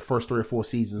watched like the first 3 or 4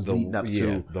 seasons leading up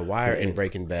to The Wire the and end.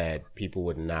 Breaking Bad. People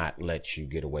would not let you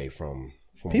get away from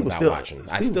People without still watching.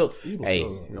 people Hey, still,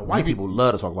 you know, white people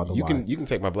love to talk about the you Wire. can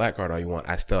take my black card all you want.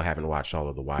 I still haven't watched all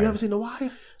of the Wire. You ever seen the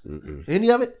Wire? Mm-mm.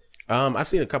 Any of it? I've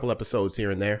seen a couple episodes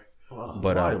here and there.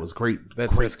 But, Wire was great.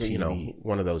 That's great just, TV.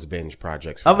 one of those binge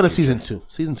projects. Other than season 2.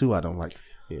 Season 2 I don't like.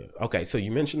 Yeah. Okay, so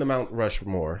you mentioned the Mount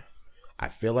Rushmore. I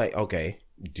feel like, okay,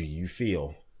 do you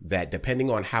feel that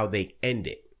depending on how they end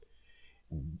it,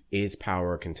 is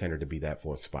Power a contender to be that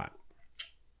 4th spot?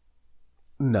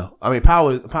 No. I mean,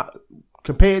 Power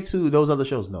compared to those other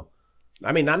shows, no.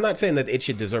 I mean, I'm not saying that it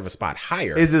should deserve a spot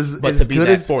higher, as but to be good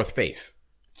that as 4th face.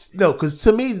 no, because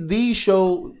to me these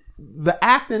show the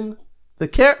acting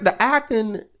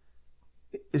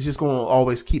is just going to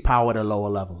always keep Power at a lower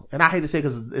level. And I hate to say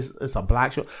because it's a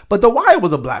black show, but The Wire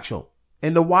was a black show,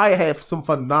 and The Wire had some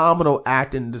phenomenal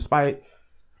acting despite.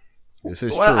 This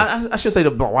is Well, true. I should say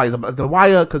The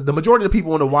Wire because the majority of the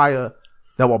people on The Wire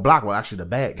that were black were actually the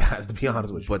bad guys. To be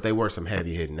honest with you, But they were some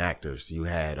heavy hitting actors. You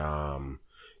had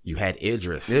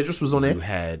Idris. Idris was on there. You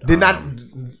had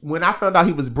when I found out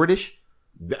he was British.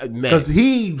 man. Because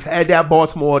he had that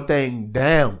Baltimore thing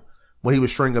down when he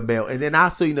was Stringer Bell. And then I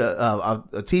seen a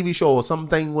TV show or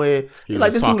something where He you're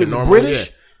like, was this dude talking is normal, British.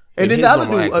 yeah. And then His the other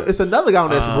normal dude, accent. it's another guy on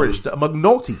that's British,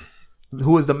 McNulty,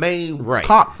 who is the main Right.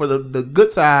 cop for the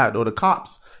good side or the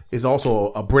cops, is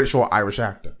also a British or Irish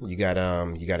actor. You got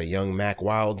a young Mac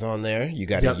Wilds on there. You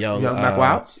got a young Mac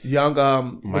Wilds, young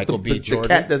Michael B. the Jordan.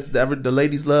 cat that the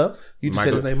ladies love. You just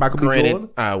said his name, Michael B. Jordan.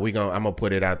 I'm gonna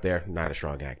put it out there. Not a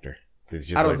strong actor. This is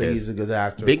just I don't what it think is. he's a good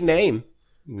actor. Big name,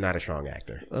 not a strong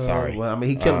actor. Sorry. Well, I mean,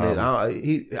 he killing it.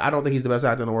 I don't think he's the best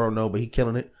actor in the world, no, but he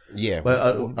killing it. Yeah, But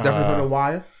definitely from The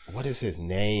Wire. what is his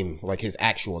name? Like his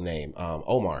actual name?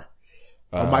 Omar.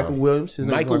 Michael Williams. His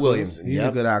name is Michael Williams. He's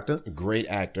Yep. a good actor. Great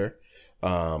actor.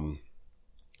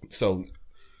 So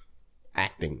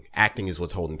acting is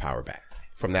what's holding Power back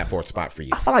from that 4th spot for you.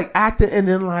 I feel like acting, and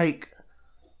then like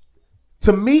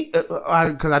to me,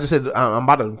 because I just said I'm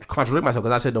about to contradict myself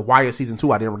because I said The Wire season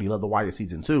 2. I didn't really love The Wire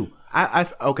season 2.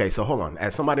 Okay, so hold on.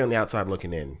 As somebody on the outside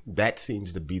looking in, that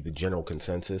seems to be the general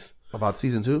consensus. About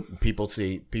season 2, People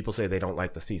say they don't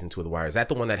like the season 2 of The Wire. Is that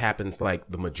the one that happens like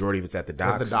the majority of it's at the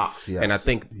docks? the docks, yes. And I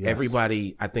think Yes.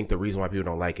 I think the reason why people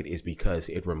don't like it is because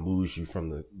it removes you from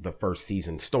the first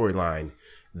season storyline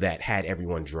that had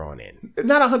everyone drawn in.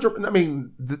 not 100. I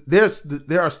mean, they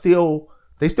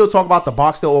still talk about the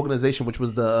Barksdale organization, which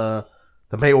was the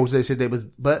main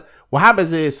organization. But what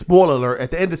happens is, spoiler alert,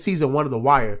 at the end of season 1 of The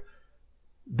Wire,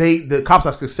 the cops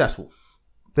are successful.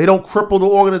 They don't cripple the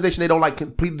organization. They don't like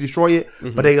completely destroy it,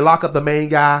 but they lock up the main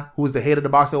guy who is the head of the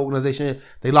Barksdale organization.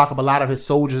 They lock up a lot of his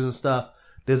soldiers and stuff.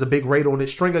 There's a big raid on it.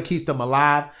 Stringer keeps them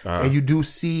alive, and you do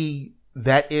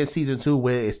that in season 2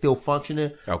 where it's still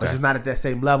functioning, but it's not at that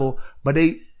same level. But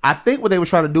I think what they were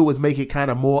trying to do was make it kind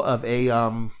of more of a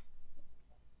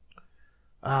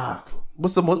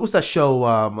what's that show?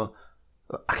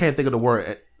 I can't think of the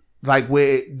word. Like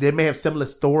where they may have similar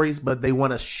stories, but they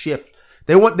want to shift.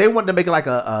 They want to make it like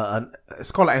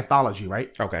it's called an anthology,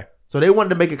 right? Okay. So they wanted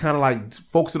to make it kind of like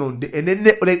focusing on, and then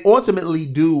they ultimately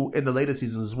do in the later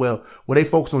seasons as well, where they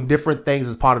focus on different things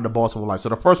as part of the Baltimore life. So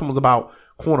the first one was about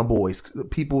corner boys,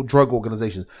 people, drug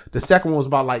organizations. The second one was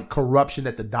about like corruption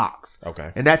at the docks.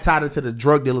 Okay. And that tied into the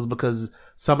drug dealers because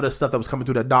some of the stuff that was coming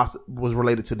through the docks was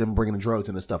related to them bringing the drugs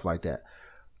in and stuff like that.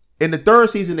 In the third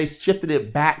season, they shifted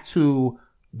it back to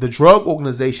the drug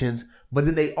organizations, but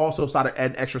then they also started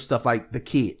adding extra stuff like the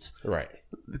kids. Right.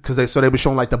 Because they were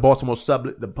showing like the Baltimore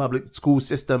the public school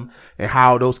system and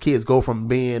how those kids go from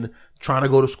trying to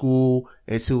go to school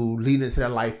into leading into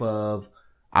that life of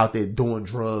out there doing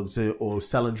drugs or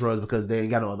selling drugs because they ain't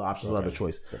got no other options or other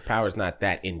choice. So Power's not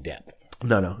that in depth.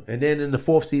 No. And then in the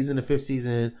 4th season, the 5th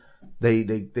season, they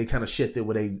kind of shifted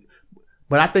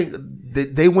but I think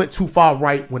they went too far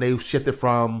right when they shifted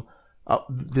from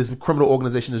this criminal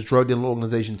organization, this drug dealing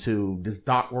organization to this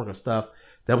dock worker stuff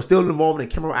that was still involved in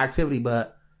criminal activity,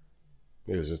 but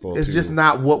It was just a little it's too... just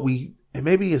not what we. And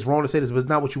maybe it's wrong to say this, but it's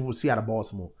not what you would see out of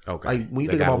Baltimore. Okay. Like when you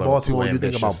They think got a about little Baltimore, too you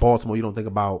think about ambitious. Baltimore. You don't think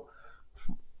about,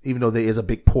 even though there is a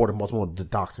big port in Baltimore, the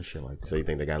docks and shit like that. So you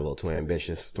think they got a little too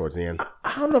ambitious towards the end?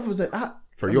 I don't know if it was your taste.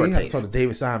 You have to talk to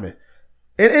David Simon,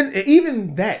 and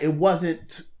even that it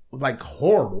wasn't like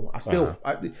horrible. I still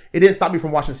it didn't stop me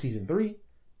from watching season 3,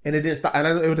 and it didn't stop. And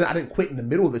I didn't quit in the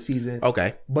middle of the season.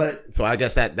 Okay. But So I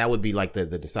guess that would be like the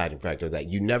deciding factor, that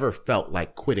you never felt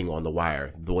like quitting on The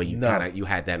Wire the way you you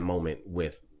had that moment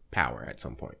with Power at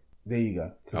some point. there you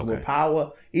go. Because Okay. with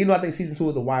Power, even though I think season 2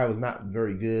 of The Wire was not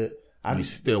very good, You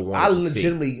still wanted I to see.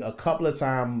 legitimately a couple of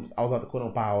times I was about to quit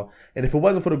on Power, and if it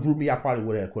wasn't for the group me, I probably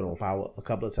would have quit on Power a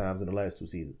couple of times in the last 2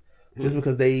 seasons, just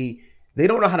because they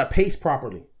don't know how to pace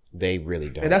properly. They really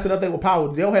don't. And that's another thing with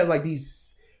Power. They'll have like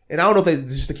these, and I don't know if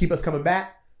they just to keep us coming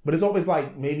back, but it's always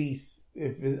like maybe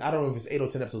I don't know if it's 8 or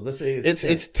 10 episodes. Let's say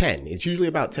it's 10. It's usually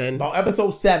about 10. about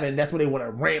episode 7. That's when they want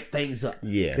to ramp things up.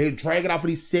 Yeah. They drag it out for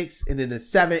these 6, and then the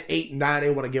 7, 8, 9 they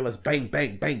want to give us bang,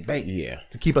 bang, bang, bang. Yeah.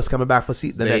 To keep us coming back for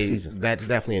the next season. That's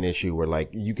definitely an issue where like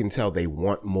you can tell they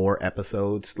want more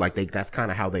episodes. Like that's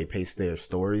kind of how they pace their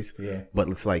stories. Yeah. But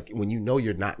it's like when you know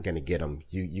you're not gonna get them,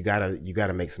 you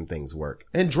gotta make some things work.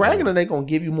 And dragging it ain't gonna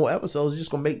give you more episodes. It's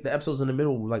just gonna make the episodes in the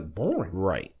middle like boring.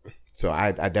 Right. So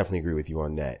I definitely agree with you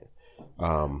on that.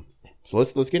 So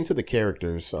let's get into the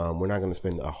characters. We're not going to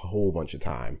spend a whole bunch of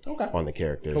time on the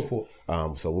characters. Go for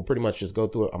it. So we'll pretty much just go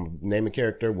through it. Name a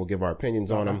character. We'll give our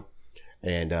opinions on them.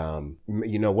 And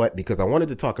you know what? Because I wanted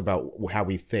to talk about what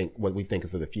we think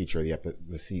for the future of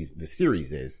the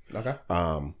series is. Okay.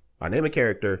 I name a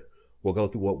character. We'll go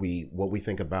through what we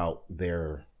think about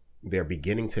their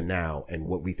beginning to now and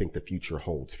what we think the future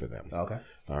holds for them. Okay.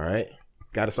 All right.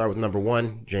 Got to start with number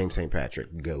 1, James St.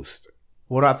 Patrick, Ghost.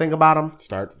 What do I think about him?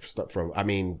 Start from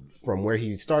where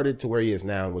he started to where he is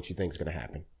now and what you think is going to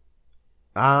happen.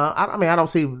 I mean, I don't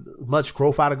see much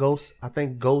growth out of Ghost. I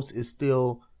think Ghost is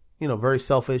still, very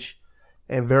selfish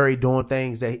and very doing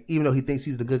things that even though he thinks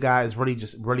he's the good guy, is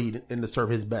really in to serve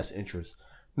his best interest,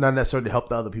 not necessarily to help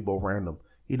the other people around him.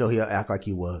 He'll act like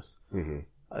he was. Mm-hmm.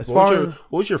 What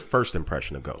was your first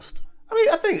impression of Ghost? I mean,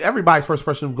 I think everybody's first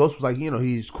impression of Ghost was like,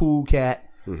 he's a cool cat.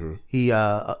 Mm-hmm. He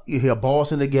a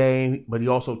boss in the game, but he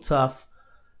also tough.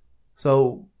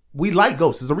 So we like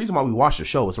Ghost. It's the reason why we watch the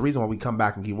show. It's the reason why we come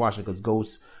back and keep watching it, because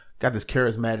Ghost got this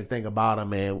charismatic thing about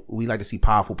him, and we like to see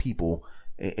powerful people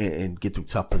and get through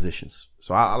tough positions.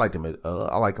 So I like him.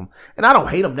 I like him, and I don't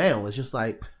hate him now. It's just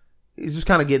like it's just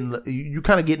kind of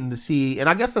getting to see, and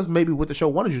I guess that's maybe what the show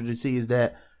wanted you to see, is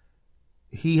that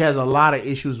he has a lot of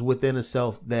issues within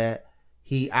himself that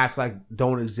he acts like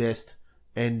don't exist,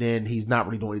 and then he's not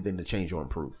really doing anything to change or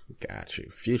improve. Got you.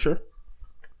 Future?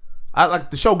 I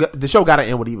like the show. The show got to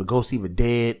end with either Ghost either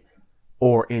dead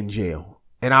or in jail.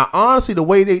 And I honestly, the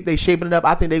way they shaping it up,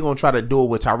 I think they're gonna try to do it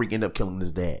with Tyreek end up killing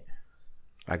his dad.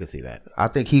 I can see that. I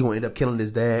think he gonna end up killing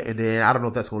his dad, and then I don't know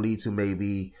if that's gonna lead to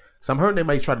maybe. So I'm hearing they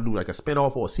might try to do like a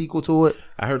spinoff or a sequel to it.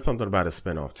 I heard something about a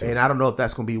spinoff too. And I don't know if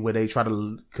that's going to be where they try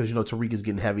to, because Tariq is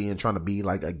getting heavy and trying to be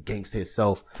like a gangster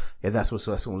himself, and that's what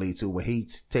that's going to lead to, when he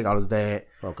take out his dad,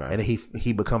 Okay, and then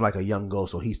he become like a young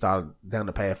ghost, so he started down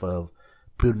the path of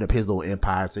building up his little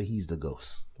empire, so he's the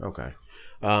ghost. Okay.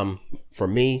 For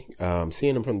me,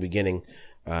 seeing him from the beginning,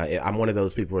 I'm one of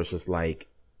those people where it's just like,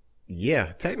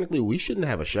 yeah, technically we shouldn't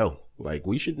have a show. Like,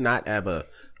 we should not have a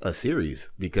series,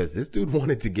 because this dude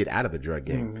wanted to get out of the drug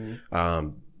game. Mm-hmm.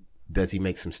 Does he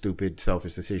make some stupid,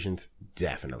 selfish decisions?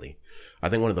 Definitely. I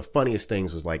think one of the funniest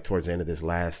things was like towards the end of this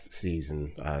last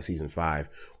season, season 5,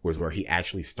 was where he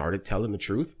actually started telling the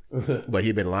truth, but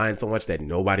he'd been lying so much that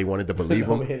nobody wanted to believe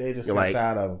him. They just like,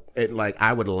 tired of him. It, like,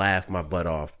 I would laugh my butt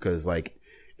off, because like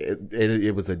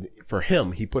it was for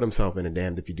him, he put himself in a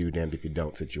damned if you do, damned if you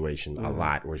don't situation a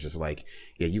lot, where it's just like,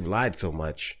 yeah, you've lied so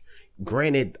much.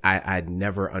 Granted, I'd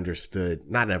never understood,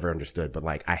 but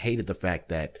like, I hated the fact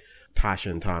that Tasha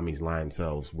and Tommy's lying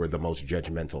selves were the most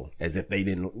judgmental, as if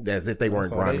they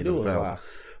weren't grimy themselves.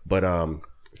 But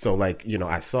so like,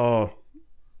 I saw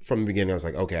from the beginning, I was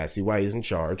like, okay, I see why he's in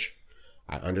charge.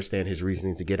 I understand his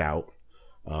reasoning to get out.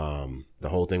 The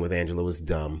whole thing with Angela was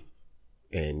dumb,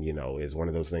 and is one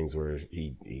of those things where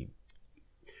he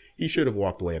should have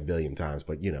walked away a billion times,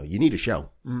 but you need a show.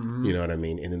 Mm-hmm. You know what I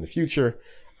mean? And in the future,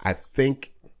 I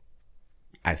think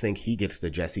he gets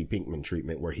the Jesse Pinkman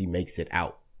treatment, where he makes it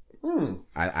out.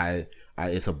 I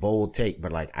it's a bold take,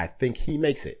 but like, I think he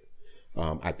makes it.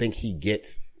 I think he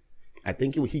gets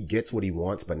what he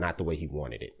wants, but not the way he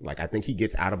wanted it. Like, I think he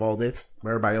gets out of all this.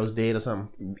 Everybody else dead or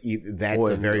something. That's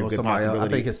a very good possibility. I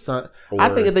think his son. I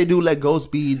think if they do let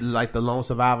Ghost be like the lone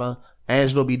survivor,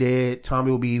 Angela will be dead.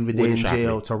 Tommy will be either dead in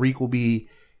jail. Tariq will be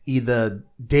either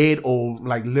dead or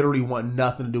like literally want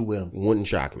nothing to do with him. Wouldn't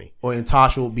shock me. Or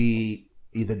Tasha will be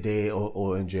either dead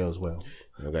or in jail as well.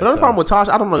 Okay, but the problem with Tasha,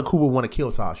 I don't know who would want to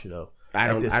kill Tasha though. I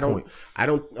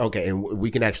don't. Okay, and we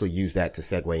can actually use that to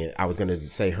segue in. I was going to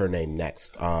say her name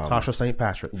next. Tasha St.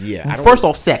 Patrick. Yeah. First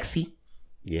off, sexy.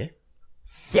 Yeah.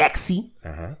 Sexy.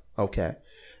 Okay.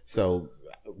 So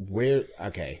where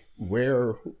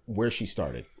she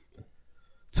started?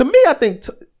 To me, I think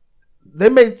they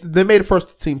made the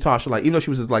first team Tasha like, even though she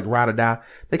was just like ride or die,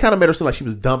 they kind of made her seem like she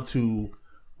was dumb to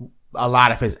a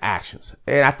lot of his actions.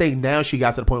 And I think now she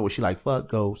got to the point where she like, fuck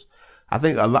Ghost. I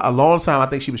think a long time, I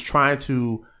think she was trying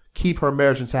to keep her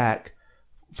marriage intact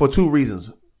for two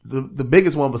reasons. The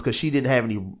biggest one was because she didn't have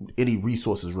any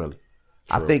resources really. True.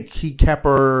 I think he kept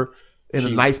her in a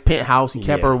nice penthouse. He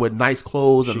kept her with nice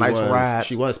clothes and nice rides.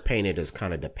 She was painted as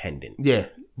kind of dependent. Yeah,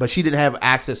 but she didn't have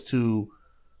access to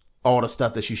all the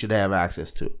stuff that she should have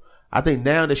access to. I think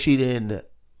now that she didn't,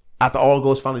 after all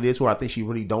Ghost finally did to her, I think she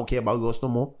really don't care about Ghost no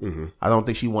more. Mm-hmm. I don't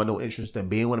think she wanted no interest in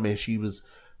being with him, and she was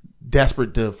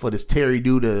desperate for this Terry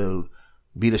dude to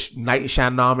be the knight in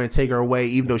shining armor and take her away,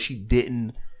 even though she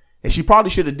didn't. And she probably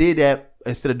should have did that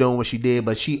instead of doing what she did,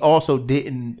 but she also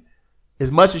didn't.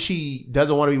 As much as she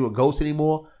doesn't want to be with Ghost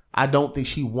anymore, I don't think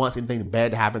she wants anything bad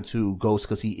to happen to Ghost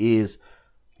because he is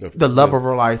the love of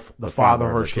her life, the father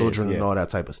of her children, kids, and all that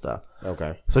type of stuff.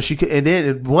 Okay. So she could, and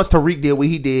then once Tariq did what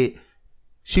he did,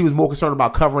 she was more concerned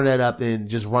about covering that up than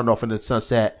just run off into the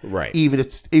sunset. Right. Even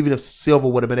if Silver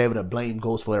would have been able to blame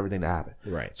Ghost for everything that happened.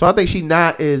 Right. So I think she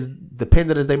not as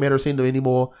dependent as they made her seem to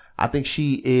anymore. I think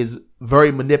she is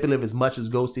very manipulative as much as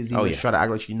Ghost is. Even try to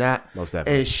act like she's not. Most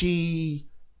definitely. And she,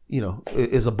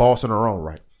 is a boss in her own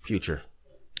right. Future.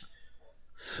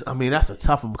 I mean, that's a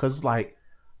tough one because it's like,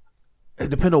 it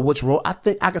depends on which role. I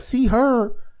think I could see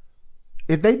her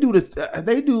if they do this.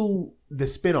 They do the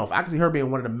spinoff. I can see her being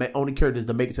one of the only characters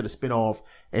to make it to the spinoff,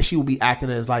 and she will be acting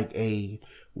as like a.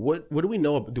 What do we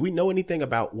know? Do we know anything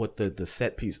about what the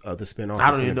set piece of the spinoff?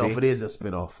 I don't even know if it is a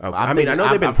spinoff. Okay. I know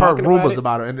they've been talking heard rumors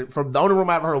about it, and from the only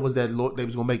rumor I've heard was that they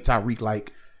was gonna make Tariq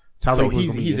like. So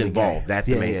he's involved. That's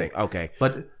the main thing. Okay.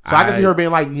 But so I can see her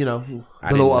being like, the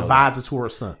little advisor to her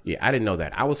son. Yeah, I didn't know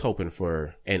that. I was hoping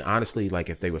for, and honestly, like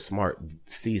if they were smart,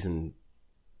 season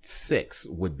 6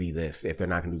 would be this. If they're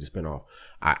not going to do the spinoff,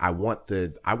 I want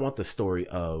the story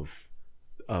of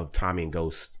Tommy and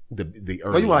Ghost. The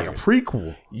early. You want like a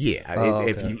prequel? Yeah.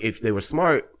 If they were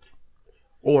smart.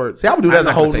 Or see, I would do that as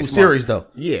a whole new series, though.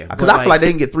 Yeah, because I feel like they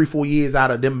can get 3-4 years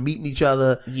out of them meeting each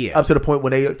other. Yeah, up to the point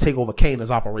where they take over Kanan's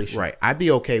operation. Right. I'd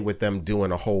be okay with them doing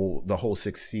the whole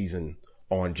 6th season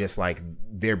on just like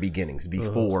their beginnings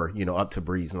before up to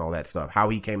Breeze and all that stuff. How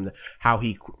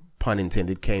he pun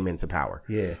intended came into power.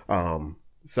 Yeah.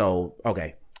 So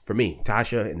okay, for me,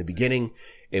 Tasha in the beginning,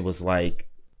 it was like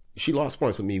she lost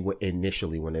points with me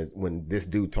initially when this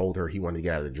dude told her he wanted to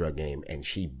get out of the drug game, and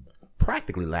she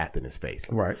practically laughed in his face.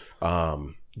 Right.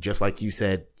 Just like you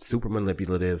said, super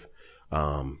manipulative.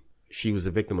 She was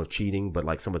a victim of cheating, but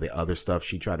like some of the other stuff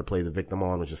she tried to play the victim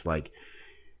on was just like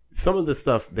some of the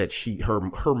stuff that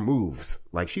her moves,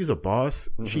 like she's a boss.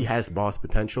 Mm-hmm. She has boss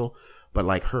potential, but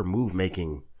like her move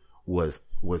making was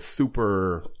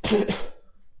super.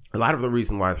 A lot of the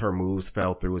reason why her moves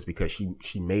fell through is because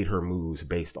she made her moves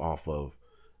based off of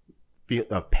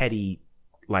petty,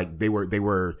 like they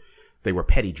were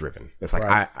petty driven. It's like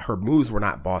right. Her moves were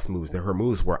not boss moves. Her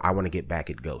moves were, I want to get back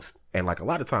at Ghost. And like a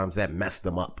lot of times that messed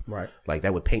them up. Right. Like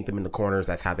that would paint them in the corners.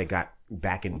 That's how they got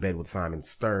back in bed with Simon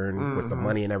Stern with the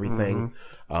money and everything.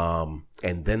 Mm-hmm.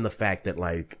 And then the fact that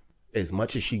like, as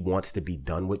much as she wants to be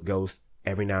done with Ghost,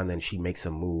 every now and then she makes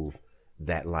a move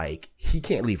that like, he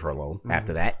can't leave her alone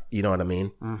after that. You know what I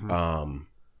mean? Mm-hmm.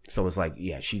 So it's like,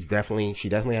 yeah, she definitely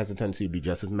has a tendency to be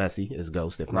just as messy as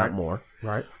Ghost, if not more.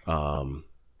 Right. I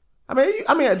mean,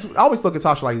 I always look at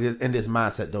Tasha like this in this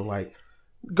mindset though. Like,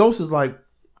 Ghost is like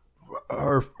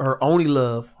her only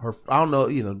love. I don't know,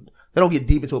 they don't get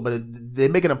deep into it, but they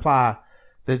make it imply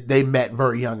that they met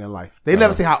very young in life. They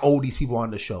never say how old these people are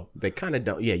on the show. They kind of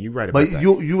don't. Yeah, you're right about that. But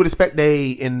you would expect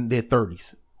they in their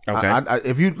 30s. Okay.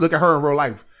 If you look at her in real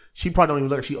life, she probably don't even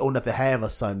look like she's old enough to have a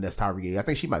son that's Tariq. I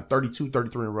think she might 32,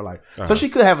 33 in real life. So she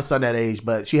could have a son that age,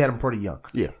 but she had him pretty young.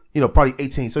 Yeah. Probably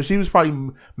 18. So she was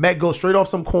probably met go straight off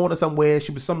some corner somewhere.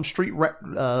 She was some street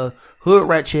hood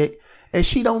rat chick. And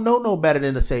she don't know no better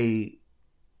than to say,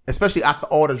 especially after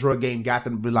all the drug game got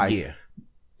them to be like,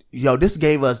 this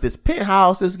gave us this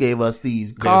penthouse, this gave us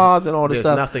these cars and all this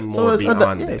stuff. There's nothing more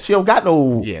beyond this. She don't got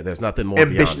no there's nothing more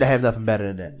ambition to beyond have nothing better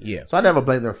than that. Yeah. So I never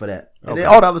blamed her for that. And Okay. then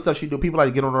all the other stuff she do, people like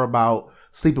to get on her about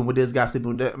sleeping with this guy, sleeping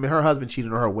with that. I mean, her husband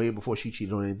cheated on her way before she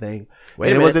cheated on anything. Wait and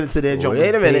a it minute. wasn't until that joke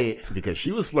Wait a was minute. dead. Because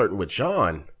she was flirting with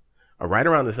Sean right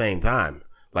around the same time.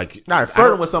 Like, Nah,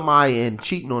 flirting with somebody and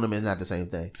cheating on them is not the same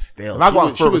thing. Still, If I she go out and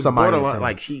was- flirt she with was somebody, borderline- it's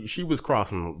like she was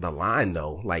crossing the line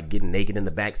though, like getting naked in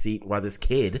the back seat while this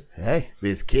kid Hey,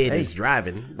 is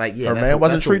driving. Like, her man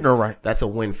wasn't treating her right. That's a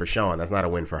win for Sean. That's not a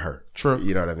win for her. True.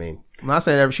 You know what I mean? I'm not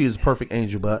saying that she is a perfect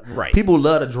angel, but Right. people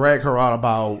love to drag her out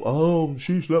about,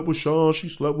 she slept with Sean, she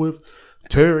slept with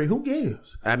Terry. Who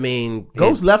gives? I mean,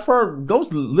 Ghost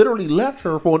literally left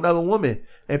her for another woman,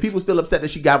 and people still upset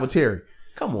that she got with Terry.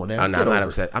 Come on now. I'm Get not over it.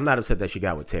 upset. I'm not upset that she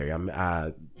got with Terry.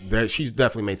 She's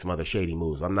definitely made some other shady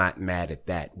moves. I'm not mad at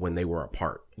that when they were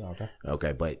apart.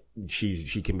 Okay, but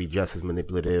she can be just as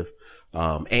manipulative,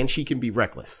 and she can be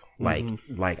reckless.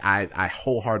 Like I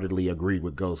wholeheartedly agreed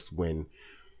with Ghost when,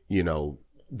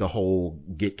 the whole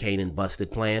get Kanan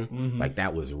busted plan. Like,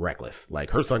 that was reckless. Like,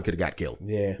 her son could have got killed.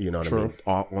 Yeah, you know what I mean?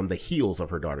 On the heels of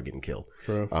her daughter getting killed.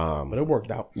 True. But it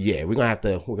worked out. Yeah, we're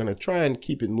gonna try and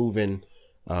keep it moving.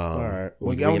 All right.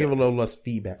 We're gonna give a little less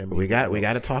feedback. We got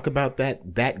to talk about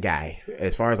that guy.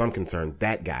 As far as I'm concerned,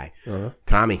 that guy, Uh-huh.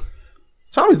 Tommy.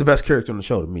 Tommy's the best character on the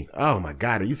show to me. Oh my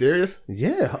God, are you serious?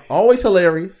 Yeah, always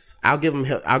hilarious. I'll give him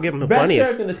the Best funniest.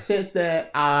 character in the sense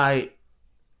that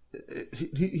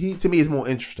he to me is more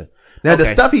interesting. Now the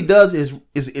Okay. stuff he does is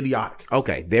idiotic.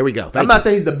 Okay, there we go. I'm not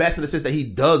saying he's the best in the sense that he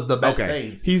does the best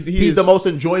things. He's the most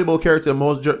enjoyable character,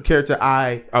 character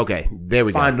I Okay, there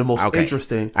we go. find the most Okay.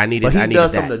 interesting. But he does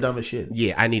that. some of the dumbest shit.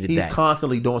 Yeah, I needed He's that.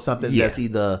 constantly doing something Yeah. that's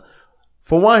either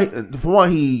for one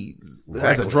he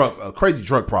has Reckless. a crazy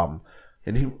drug problem,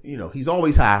 and he's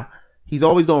always high. He's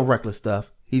always doing reckless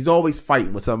stuff. He's always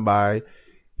fighting with somebody.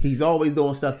 He's always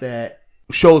doing stuff that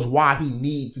shows why he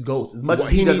needs Ghost as much as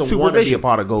he doesn't want to be a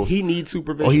part of Ghost. He needs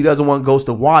supervision. Or he doesn't want Ghost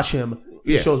to watch him.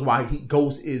 Yeah. It shows why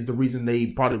Ghost is the reason they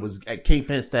probably was at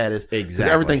kingpin status. 'Cause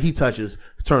Exactly. everything he touches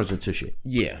turns into shit.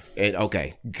 Yeah, and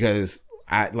okay, because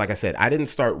like I said, I didn't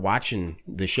start watching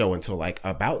the show until like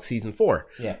about season 4.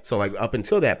 Yeah. So like up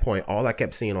until that point, all I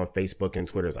kept seeing on Facebook and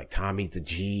Twitter is like Tommy's a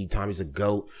G, Tommy's a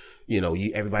GOAT.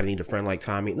 Everybody need a friend like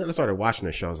Tommy. And then I started watching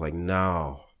the show. I was like,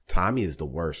 no, Tommy is the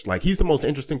worst. Like, he's the most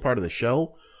interesting part of the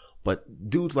show, but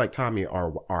dudes like Tommy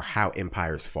are how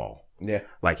empires fall. Yeah.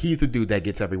 Like, he's the dude that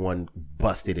gets everyone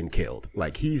busted and killed.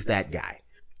 Like, he's that guy.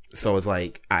 So it's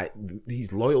like,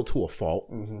 he's loyal to a fault,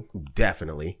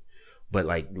 definitely. But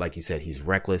like you said, he's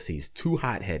reckless. He's too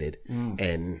hot headed,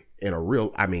 and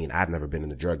I've never been in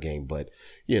the drug game, but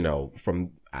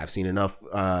I've seen enough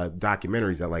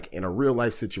documentaries that like in a real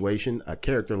life situation, a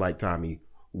character like Tommy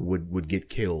would get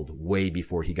killed way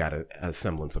before he got a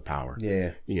semblance of power.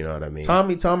 Yeah. You know what I mean?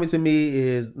 Tommy to me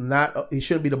is not, he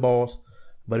shouldn't be the boss.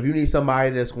 But if you need somebody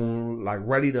that's going like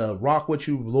ready to rock with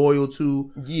you, loyal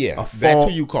to, Yeah, a that's fault,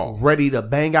 who you call. ready to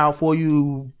bang out for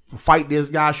you, fight this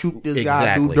guy, shoot this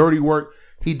guy, do Exactly. dirty work,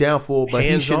 he down for, but he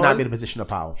should Hands-on? not be in a position of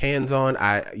power. Hands-on,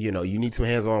 you need some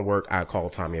hands-on work. I call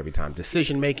Tommy every time.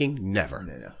 Decision-making, never.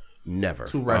 Never.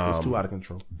 Too reckless, too out of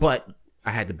control. But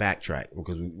I had to backtrack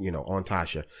because, on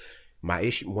Tasha,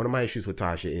 one of my issues with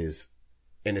Tasha is,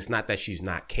 and it's not that she's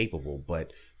not capable,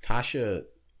 but Tasha,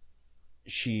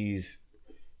 she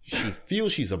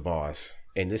feels she's a boss,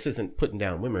 and this isn't putting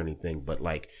down women or anything, but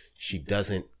like, she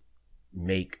doesn't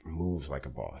make moves like a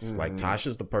boss. Mm-hmm. Like,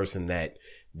 Tasha's the person that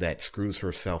screws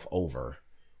herself over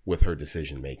with her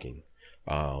decision making,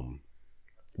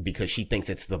 because she thinks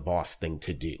it's the boss thing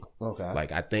to do. Okay.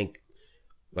 Like, I think,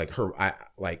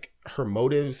 her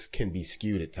motives can be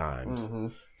skewed at times,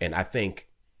 and I think,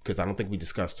 because I don't think we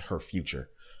discussed her future.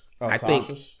 I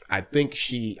think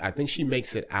she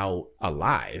makes it out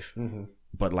alive,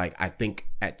 but like I think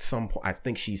at some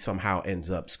point, she somehow ends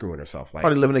up screwing herself. Like,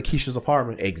 probably living in Keisha's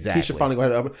apartment. Exactly. Keisha probably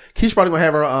gonna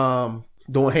have her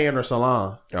doing hair in her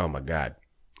salon. oh my God.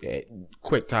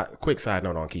 Quick side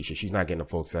note on Keisha. She's not getting a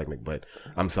full segment, but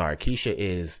I'm sorry. Keisha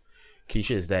is a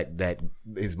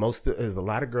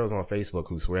lot of girls on Facebook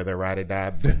who swear they're ride or die,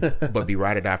 but be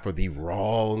ride or die for the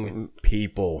wrong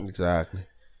people. Exactly.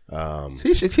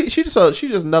 She's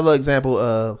just another example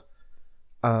of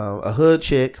a hood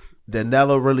chick that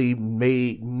never really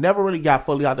got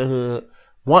fully out the hood,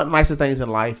 want nicer things in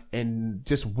life, and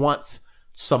just wants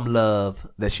some love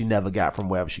that she never got from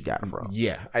wherever she got it from.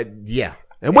 Yeah.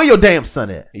 And where your damn son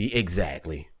at?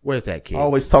 Exactly. Where's that kid?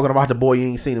 Always talking about the boy, you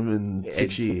ain't seen him in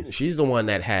 6 years. She's the one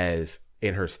that has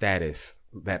in her status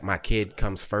that my kid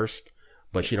comes first,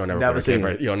 but she don't ever Never put seen her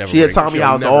it. You'll never. She had she'll Tommy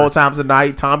house never- all times of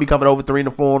night. Tommy coming over 3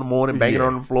 and 4 in the morning, banging Yeah,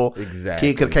 on the floor. exactly.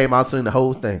 Kid could have came out seen the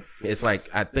whole thing. It's like,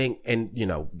 I think, and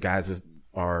guys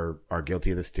are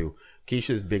guilty of this too.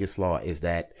 Keisha's biggest flaw is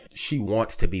that she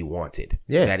wants to be wanted.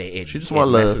 Yeah. That it She just want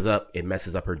love. It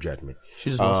messes up her judgment.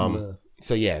 She just wants some love.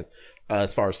 So yeah,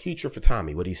 as far as future for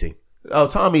Tommy, what do you see? Oh,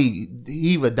 Tommy,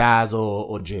 he either dies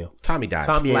or jail. Tommy dies.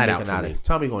 Tommy ain't flat out making for out me. of it.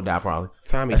 Tommy gonna die probably.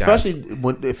 Tommy Especially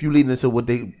dies. if you lead into what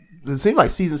it seems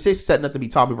like season 6 is setting up to be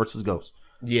Tommy versus Ghost.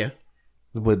 Yeah.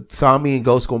 With Tommy and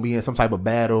Ghost gonna be in some type of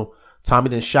battle. Tommy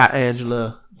then shot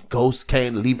Angela. Ghost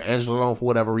can't leave Angela alone for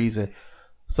whatever reason.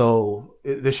 So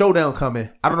the showdown coming.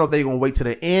 I don't know if they're gonna wait to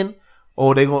the end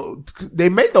or they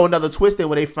may throw another twist in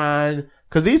where they find,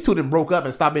 because these two then broke up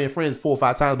and stopped being friends 4 or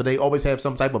 5 times, but they always have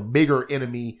some type of bigger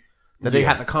enemy that they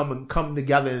had to come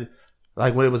together.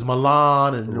 Like when it was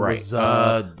Milan and it was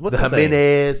what's the his name?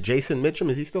 Jimenez. Jason Mitchum,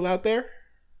 is he still out there?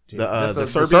 The Serbian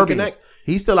Serbian Connect. Connect?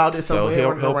 He's still out there So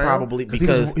somewhere. he'll probably,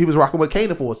 because he was rocking with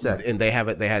Kanan for a second. and they had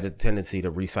a tendency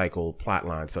to recycle plot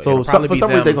lines. So, So it'll probably for be some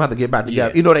reason them. they're gonna have to get back together.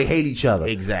 Yeah. You know they hate each other.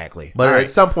 Exactly. But All at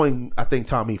right. some point, I think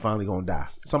Tommy finally gonna die.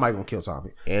 Somebody gonna kill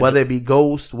Tommy. And whether it be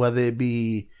Ghost, whether it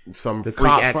be some the freak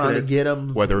cops trying to accident, get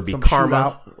him, whether it be some karma,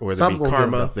 shootout, or whether it something be gonna get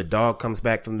him, karma, though. the dog comes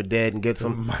back from the dead and gets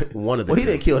him. One of the Well, he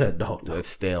two. didn't kill that dog. Though. But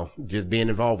still, just being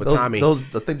involved with Those, Tommy.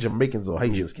 I think Jamaicans or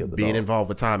Haitians killed the being dog. involved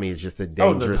with Tommy is just a the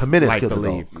dangerous Jimenez life killed to the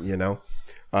leave.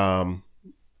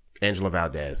 Angela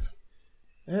Valdez.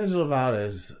 Angela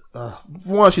Valdez, for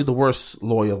one, she's the worst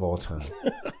lawyer of all time.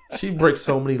 She breaks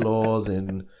so many laws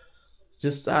and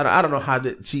just I don't know how I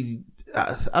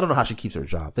don't know how she keeps her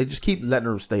job. They just keep letting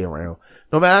her stay around.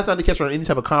 No matter how they catch her in any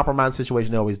type of compromise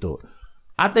situation, they always do it.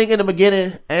 I think in the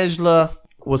beginning, Angela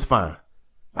was fine.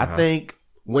 I think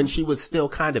When she was still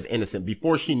kind of innocent,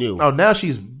 before she knew. now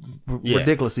she's Yeah.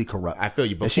 ridiculously corrupt. I feel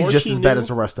you. Before And she's just she as knew, bad as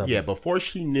the rest of them. Yeah, before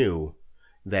she knew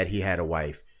that he had a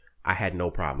wife, I had no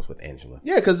problems with Angela.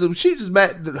 Yeah, because she just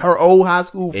met her old high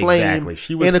school flame Exactly.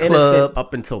 She was in a innocent club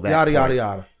up until that yada point. yada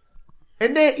yada.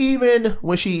 And then even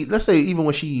when she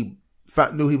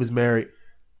knew he was married,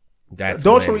 That's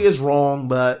adultery when- is wrong,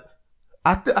 but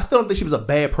I still don't think she was a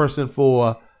bad person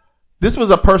for. This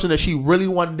was a person that she really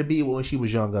wanted to be when she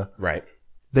was younger. right.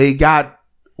 They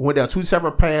went down 2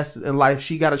 separate paths in life.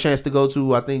 She got a chance to go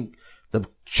to, I think, the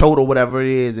Chota or whatever it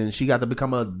is, and she got to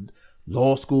become a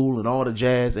law school and all the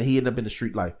jazz, and he ended up in the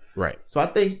street life. Right. So I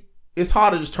think it's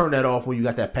hard to just turn that off when you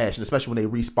got that passion, especially when they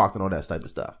re-sparked and all that type of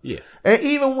stuff. Yeah. And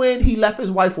even when he left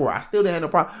his wife for her, I still didn't have no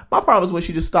problem. My problem is when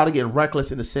she just started getting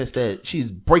reckless in the sense that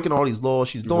she's breaking all these laws,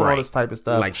 she's doing all Right. this type of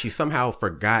stuff. Like she somehow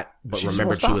forgot, but She just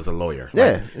remembered won't she was a lawyer. Yeah,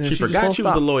 Like, and she she just forgot won't she was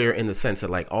a stop. lawyer in the sense that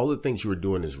like all the things you were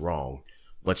doing is wrong,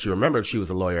 but she remembered she was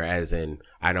a lawyer as in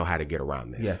I know how to get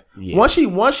around this. Yeah. Once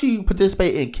she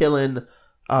participated in killing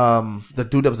the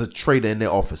dude that was a traitor in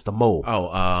their office, the mole.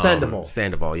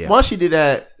 Sandoval, yeah. Once she did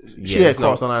that, she Yeah, had there's no-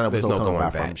 crossed the line. There was there's no no coming going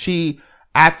back from. back. She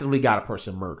actively got a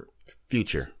person murdered.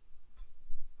 Future.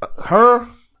 Her,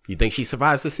 You think she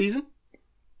survives the season?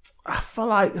 I feel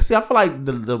like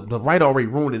the writer already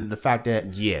ruined it in the fact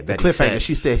that Yeah, the that he cliffhanger. said-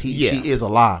 She said she Yeah. is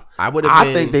alive. I would have I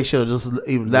been. think they should have just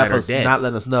even left her us, dead. not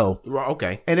letting us know.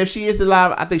 Okay. And if she is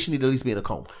alive, I think she need to at least be in a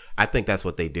coma. I think that's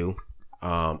what they do.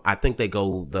 I think they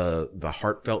go the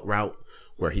heartfelt route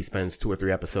where he spends 2 or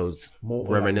 3 episodes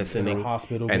reminiscing, in her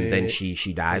hospital and then bed.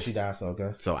 she dies. She dies.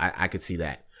 Okay. So I could see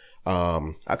that.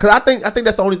 Because I think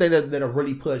that's the only thing that'll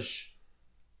really push.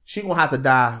 She gonna have to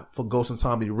die for Ghost and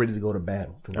Tommy to ready to go to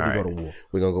battle, to really go to war.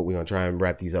 We're gonna try and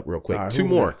wrap these up real quick. All right, two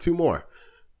who more.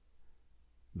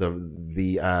 The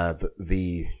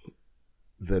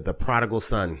prodigal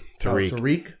son,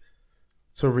 Tariq.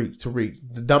 Tariq,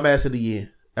 the dumbass of the year,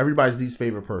 everybody's least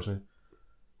favorite person.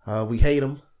 We hate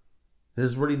him.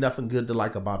 There's really nothing good to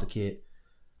like about the kid.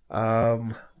 I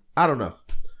don't know.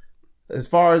 As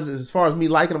far as me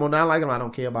liking him or not liking him, I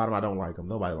don't care about him. I don't like him.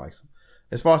 Nobody likes him.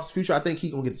 As far as the future, I think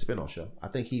he's gonna get the spin-off show. I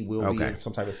think he will be in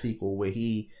some type of sequel where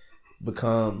he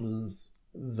becomes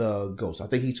the Ghost. I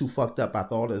think he's too fucked up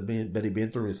after all that he been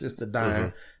through. His sister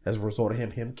dying as a result of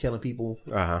him killing people,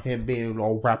 him being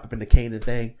all wrapped up in the Kanan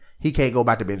thing. He can't go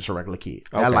back to being just a regular kid.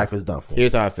 That life is done for him.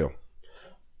 Here's how I feel.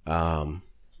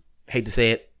 Hate to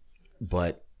say it,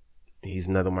 but he's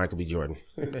another Michael B. Jordan.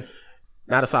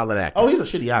 Not a solid actor. Oh, he's a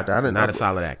shitty actor. I didn't Not know. a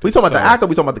solid actor. We talking about the actor.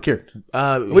 We talking about the character. We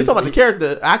talking about the the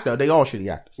character, actor. They all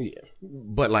shitty actors. Yeah,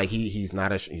 but like he's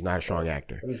not a strong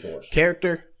actor.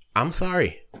 Character, I'm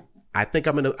sorry. I think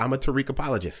I'm a Tariq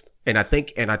apologist, and I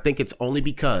think it's only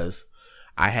because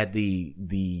I had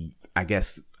I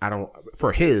guess I don't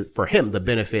for him the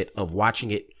benefit of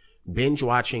watching it, binge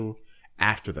watching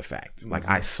after the fact. Like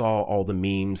I saw all the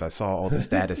memes, I saw all the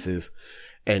statuses,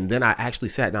 and then I actually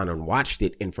sat down and watched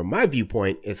it. And from my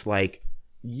viewpoint, it's like,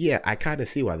 yeah, I kind of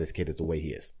see why this kid is the way he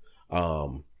is.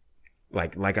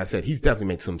 Like I said, he's definitely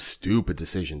made some stupid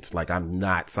decisions. Like I'm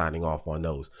not signing off on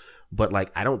those, but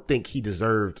like I don't think he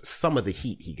deserved some of the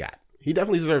heat he got. He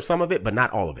definitely deserved some of it, but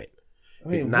not all of it. I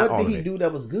mean, not what did he do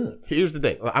that was good? Here's the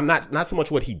thing. I'm not so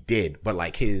much what he did, but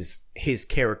like his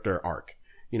character arc.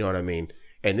 You know what I mean?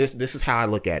 And this is how I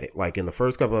look at it. Like in the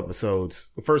first couple episodes,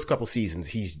 the first couple seasons,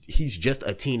 he's just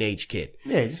a teenage kid.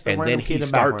 Yeah, just a and random then kid in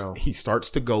the background. he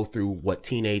starts to go through what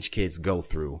teenage kids go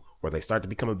through, where they start to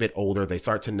become a bit older, they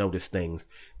start to notice things.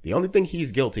 The only thing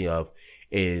he's guilty of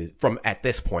is from at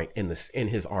this point in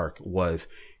his arc was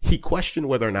he questioned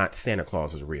whether or not Santa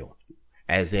Claus is real.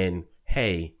 As in,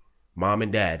 hey, Mom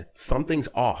and Dad, something's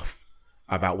off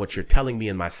about what you're telling me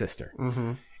and my sister.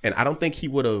 Mm-hmm. And I don't think he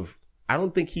would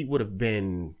have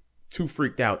been too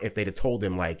freaked out if they'd have told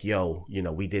him like, yo, you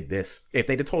know, we did this. If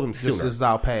they'd have told him sooner. This is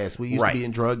our past. We used to be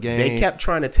in drug gangs. They kept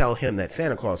trying to tell him that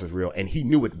Santa Claus was real, and he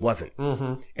knew it wasn't.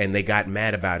 Mm-hmm. And they got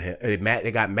mad about him.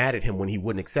 They got mad at him when he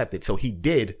wouldn't accept it. So he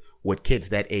did what kids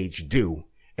that age do,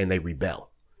 and they rebel.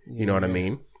 You know what I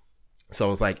mean?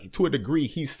 So it's like, to a degree,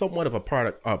 he's somewhat of a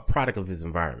product of his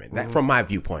environment. That, from my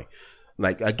viewpoint.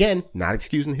 Like, again, not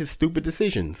excusing his stupid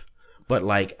decisions, but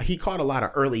like he caught a lot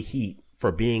of early heat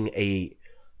for being a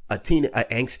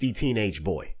angsty teenage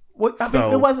boy. Well, I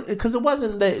mean, it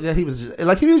wasn't that he was just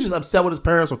like he was just upset with his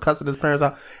parents or cussing his parents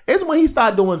out. It's when he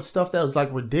started doing stuff that was like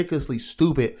ridiculously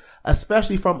stupid,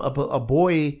 especially from a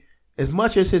boy. As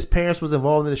much as his parents was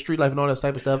involved in the street life and all that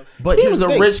type of stuff, but he was a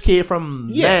rich kid from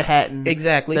Manhattan,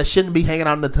 exactly. That shouldn't be hanging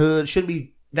out in the hood. Shouldn't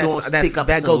be doing stick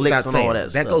ups and licks and all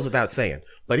that. That goes without saying.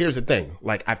 But here's the thing: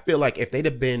 like I feel like if they'd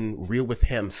have been real with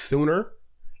him sooner,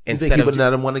 you think he would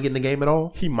not have want to get in the game at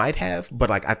all? He might have, but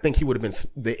like I think he would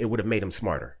have been. It would have made him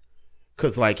smarter.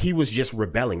 Cause like he was just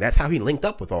rebelling. That's how he linked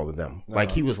up with all of them. Like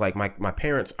he was like, my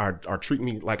parents are treating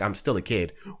me like I'm still a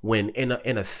kid. When in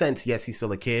a sense, yes, he's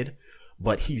still a kid,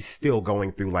 but he's still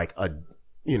going through like a,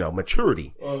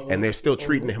 maturity, and they're still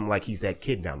treating him like he's that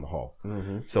kid down the hall.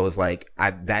 So it's like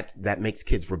that makes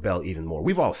kids rebel even more.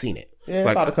 We've all seen it. Yeah, it's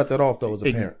like, hard to cut that off though as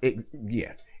a parent.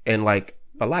 Yeah, and like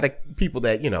a lot of people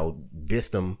that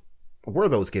dissed him were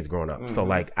those kids growing up. So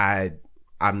like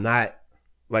I'm not.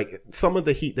 Like, some of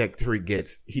the heat that Tariq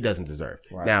gets, he doesn't deserve.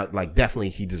 Right. Now, like,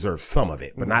 definitely he deserves some of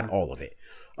it, but not all of it.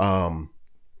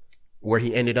 Where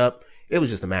he ended up, it was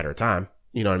just a matter of time.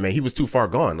 You know what I mean? He was too far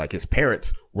gone. Like, his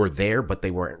parents were there, but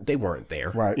they weren't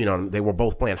there. Right. They were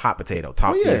both playing hot potato,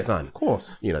 talk to his son. Of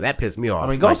course. That pissed me off.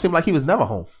 I mean, Ghost seemed like he was never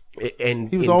home. And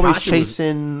he was always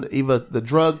chasing either the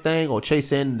drug thing or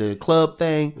chasing the club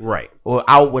thing. Right. Or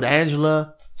out with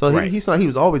Angela. So he seemed like he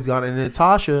was always gone. And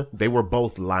Natasha, they were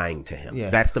both lying to him. Yeah.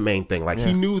 That's the main thing. Like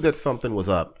he knew that something was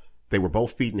up. They were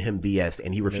both feeding him BS,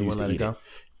 and he refused to eat it.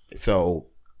 So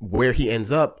where he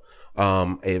ends up,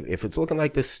 if it's looking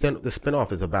like the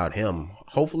spinoff is about him,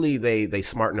 hopefully they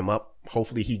smarten him up.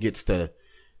 Hopefully he gets to,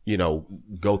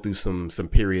 go through some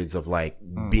periods of like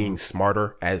being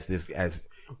smarter as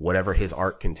whatever his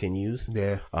arc continues.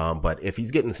 Yeah. But if he's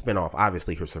getting the spinoff,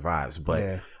 obviously he survives.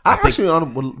 But I actually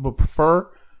would prefer,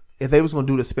 if they was going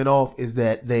to do the spinoff, is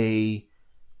that they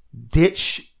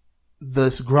ditch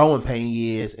this growing pain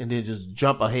years and then just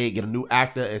jump ahead, get a new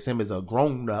actor as him as a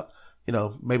grown up,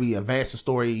 maybe advance the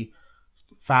story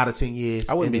 5 to 10 years.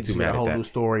 I wouldn't be too mad at that. A whole new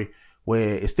story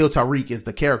where it's still Tariq is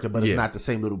the character, but it's not the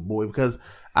same little boy. Because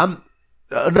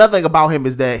another thing about him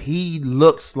is that he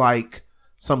looks like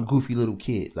some goofy little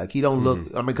kid. Like he don't look,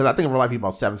 because I think in real life he's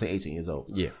about 17, 18 years old.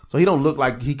 Yeah. So he don't look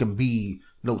like he can be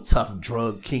no tough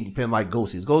drug kingpin like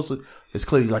Ghost is. Ghost is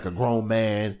clearly like a grown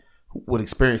man with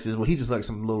experiences, but he just like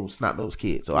some little snot-nosed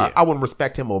kid. So I wouldn't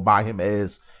respect him or buy him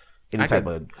as any type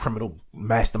of criminal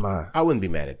mastermind. I wouldn't be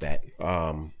mad at that.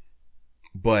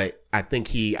 But I think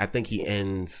he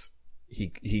ends,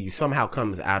 he somehow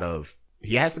comes out of,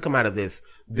 he has to come out of this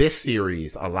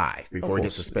series alive before he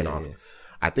gets a spinoff. Yeah.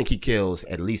 I think he kills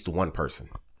at least one person.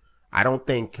 I don't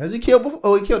think. Has he killed before?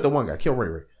 Oh, he killed the one guy. Killed Ray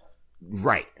Ray.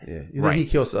 Right. Yeah. You think he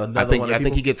kills another one? I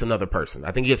think he gets another person.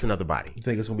 I think he gets another body. You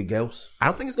think it's gonna be Ghost? I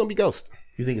don't think it's gonna be Ghost.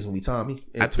 You think it's gonna be Tommy?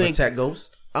 I think attack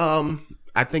Ghost.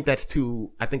 I think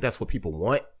that's what people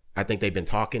want. I think they've been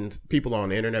talking. People on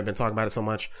the internet have been talking about it so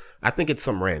much. I think it's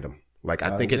some random. Like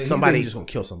I think it's somebody who's just gonna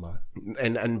kill somebody.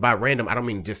 And by random, I don't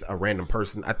mean just a random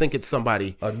person. I think it's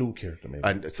somebody, a new character,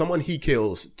 maybe someone he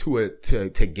kills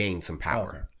to gain some power.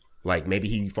 Okay. Like maybe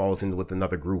he falls in with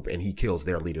another group and he kills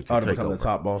their leader to take become over. The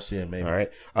top boss. Yeah, maybe. All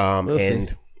right.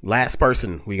 And last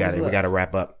person, we got to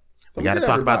wrap up. We got to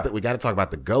talk about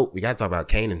the GOAT. We got to talk about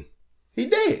Kanan. He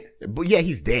dead. But yeah,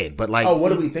 he's dead. But like,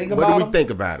 what do we think about him? What do we think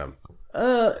about him?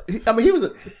 I mean, he was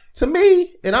to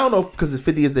me, and I don't know because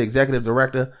 50 is the executive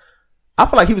director. I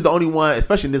feel like he was the only one,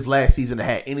 especially in this last season, that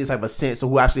had any type of sense, or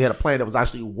who actually had a plan that was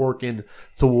actually working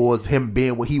towards him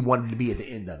being what he wanted to be at the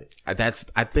end of it.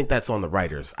 I think that's on the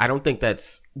writers. I don't think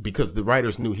that's because the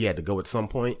writers knew he had to go at some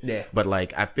point. Yeah. But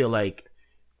like, I feel like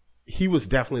he was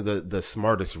definitely the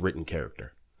smartest written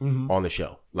character on the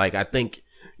show. Like, I think,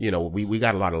 you know, we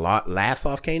got a lot of laughs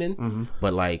off Kanan,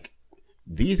 but like,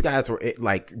 these guys were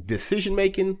like decision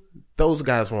making. Those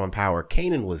guys were on Power.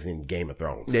 Kanan was in Game of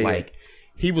Thrones. Yeah, like,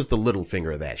 he was the little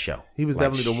finger of that show. He was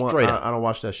like, definitely the one. I don't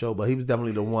watch that show, but he was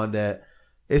definitely the one that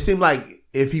it seemed like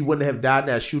if he wouldn't have died in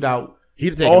that shootout,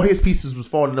 all his pieces was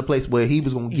falling into place where he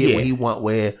was going to get what he want.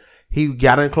 Where he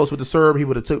got in close with the Serb, he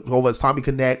would have took over as Tommy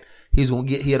Connect. He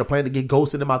had a plan to get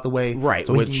Ghost in him out the way, right?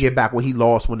 So he can get back what he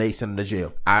lost when they sent him to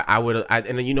jail.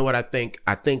 And you know what I think?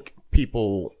 I think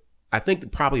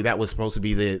probably that was supposed to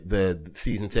be the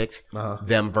season 6,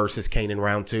 them versus Kanan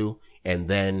round 2, and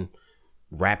then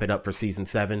wrap it up for season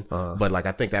 7. But like,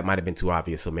 I think that might have been too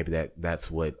obvious, so maybe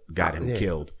that's what got him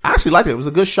killed. I actually liked it. It was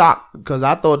a good shock because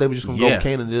I thought they were just going to go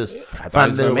Kanan and just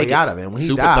find their way out of it. And when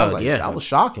he died, I was like, that was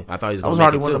shocking. I thought he was. That was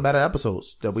already one of the better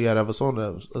episodes that we had ever seen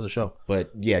as a show.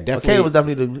 But yeah, definitely, Kanan was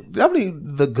definitely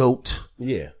the GOAT.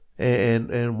 Yeah,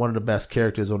 and one of the best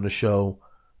characters on the show.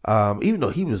 Even though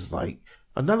he was like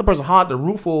another person hard to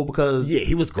root for because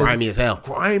he was grimy as hell.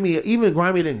 Even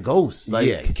grimier than Ghost. Like,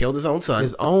 he killed his own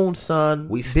son.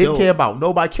 We didn't care about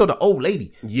nobody. Killed the old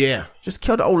lady. Yeah, just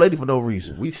killed the old lady for no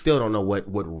reason. We still don't know what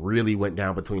really went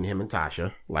down between him and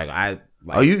Tasha.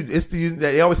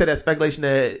 They always had that speculation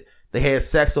that they had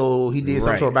sex, so he did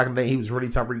something to her back in the day. He was really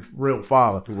Tariq's real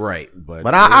father. Right, but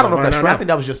I don't know if that's true. I think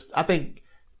that was just. I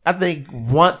think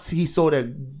once he saw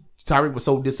that Tariq was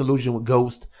so disillusioned with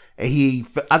Ghost. And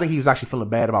I think he was actually feeling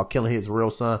bad about killing his real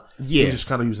son. Yeah. He was just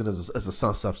kind of using it as a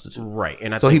son substitute. Right.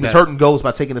 And so he was hurting Ghost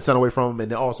by taking the son away from him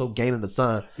and then also gaining the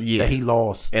son that he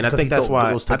lost. And I think that's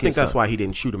why he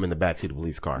didn't shoot him in the backseat of the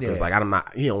police car. Because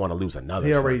he don't want to lose another.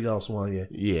 He already lost one,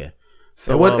 Yeah.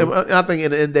 So and I think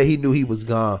in the end that he knew he was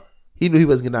gone. He knew he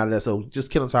wasn't getting out of that, so just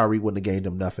killing Tariq wouldn't have gained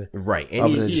him nothing. Right.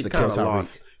 And he kind of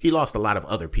lost. He lost a lot of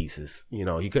other pieces. You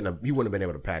know, he wouldn't have been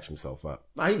able to patch himself up.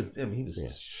 No, he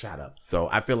was shot up. So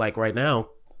I feel like right now,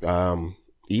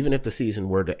 even if the season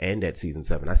were to end at season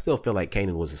 7, I still feel like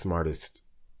Kanan was the smartest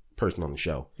person on the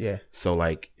show. Yeah. So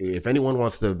like, if anyone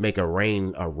wants to make a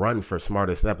run for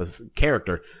smartest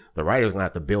character, the writers gonna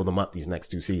have to build them up these next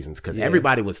 2 seasons because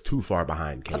everybody was too far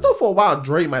behind Kanan. I thought for a while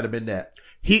Dre might have been that.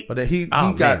 He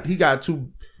got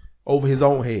too over his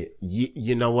own head.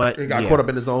 You know what? He got caught up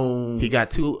in his own. He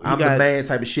got too. I'm the man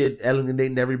type of shit,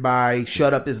 alienating everybody.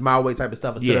 Shut up, this my way type of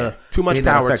stuff. Instead of too much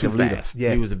power too leader. fast.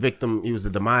 Yeah, he was a victim. He was the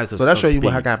demise of. So that shows you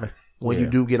what happened when you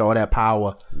do get all that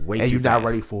power and you're not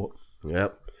ready for it.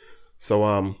 Yep.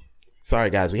 So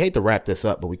sorry guys, we hate to wrap this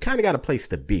up, but we kind of got a place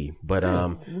to be. But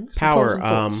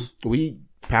Power,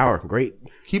 Power, great.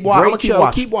 Keep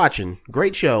watching. Keep watching.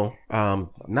 Great show.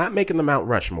 Not making the Mount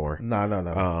Rushmore.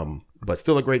 No. But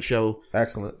still a great show.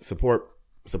 Excellent. Support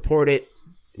it.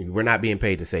 We're not being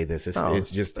paid to say this. It's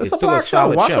still a solid show.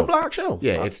 Watch a block show.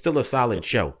 Yeah, it's still a solid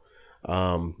show.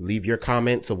 Leave your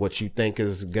comments of what you think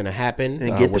is gonna happen.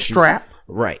 And get the strap.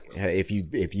 Right. If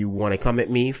you want to come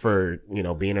at me for,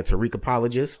 being a Tariq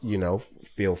apologist,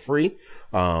 feel free.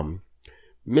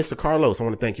 Mr. Carlos, I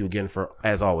want to thank you again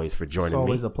as always for joining me. It's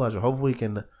always a pleasure. Hopefully we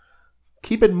can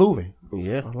keep it moving.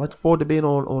 Yeah. I look forward to being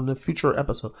on the future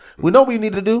episode. We know what we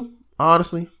need to do.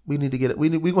 Honestly, we need to get it. We're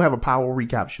going to have a Power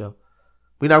recap show.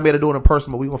 We're not going to be able to do it in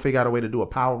person, but we're going to figure out a way to do a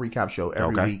Power recap show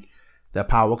every week. That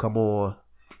Power come on.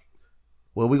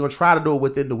 Well, we're going to try to do it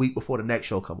within the week before the next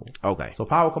show come on. Okay. So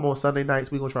Power come on Sunday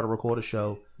nights. We're going to try to record a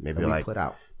show. Maybe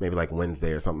like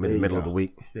Wednesday or something in the middle of the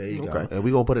week. There you go. And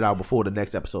we're going to put it out before the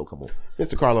next episode come on.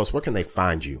 Mr. Carlos, where can they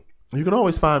find you? You can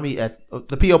always find me at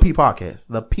the PLP Podcast.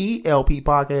 The PLP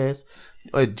Podcast.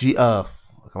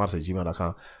 I'm about to say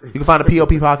gmail.com. You can find the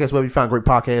PLP Podcast wherever you find great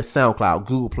podcasts. SoundCloud,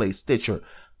 Google Play, Stitcher,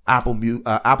 Apple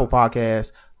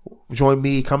Podcasts. Join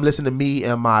me. Come listen to me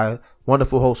and my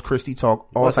wonderful host, Christy, talk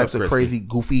all types of crazy,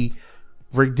 goofy,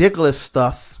 ridiculous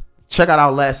stuff. Check out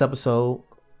our last episode,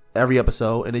 every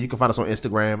episode. And then you can find us on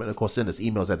Instagram. And, of course, send us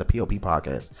emails at the PLP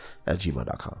Podcast at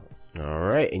gmail.com. All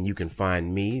right. And you can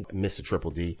find me, Mr.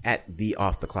 Triple D, at the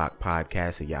Off the Clock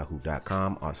Podcast at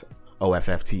yahoo.com. Also,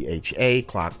 OFFTHA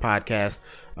Clock Podcast,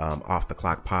 Off the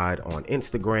Clock Pod on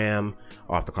Instagram,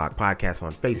 Off the Clock Podcast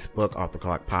on Facebook, Off the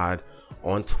Clock Pod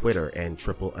on Twitter, and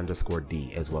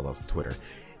 _D as well as Twitter.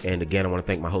 And again, I want to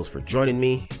thank my host for joining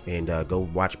me, and go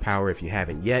watch Power if you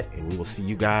haven't yet, and we will see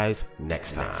you guys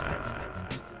next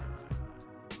time.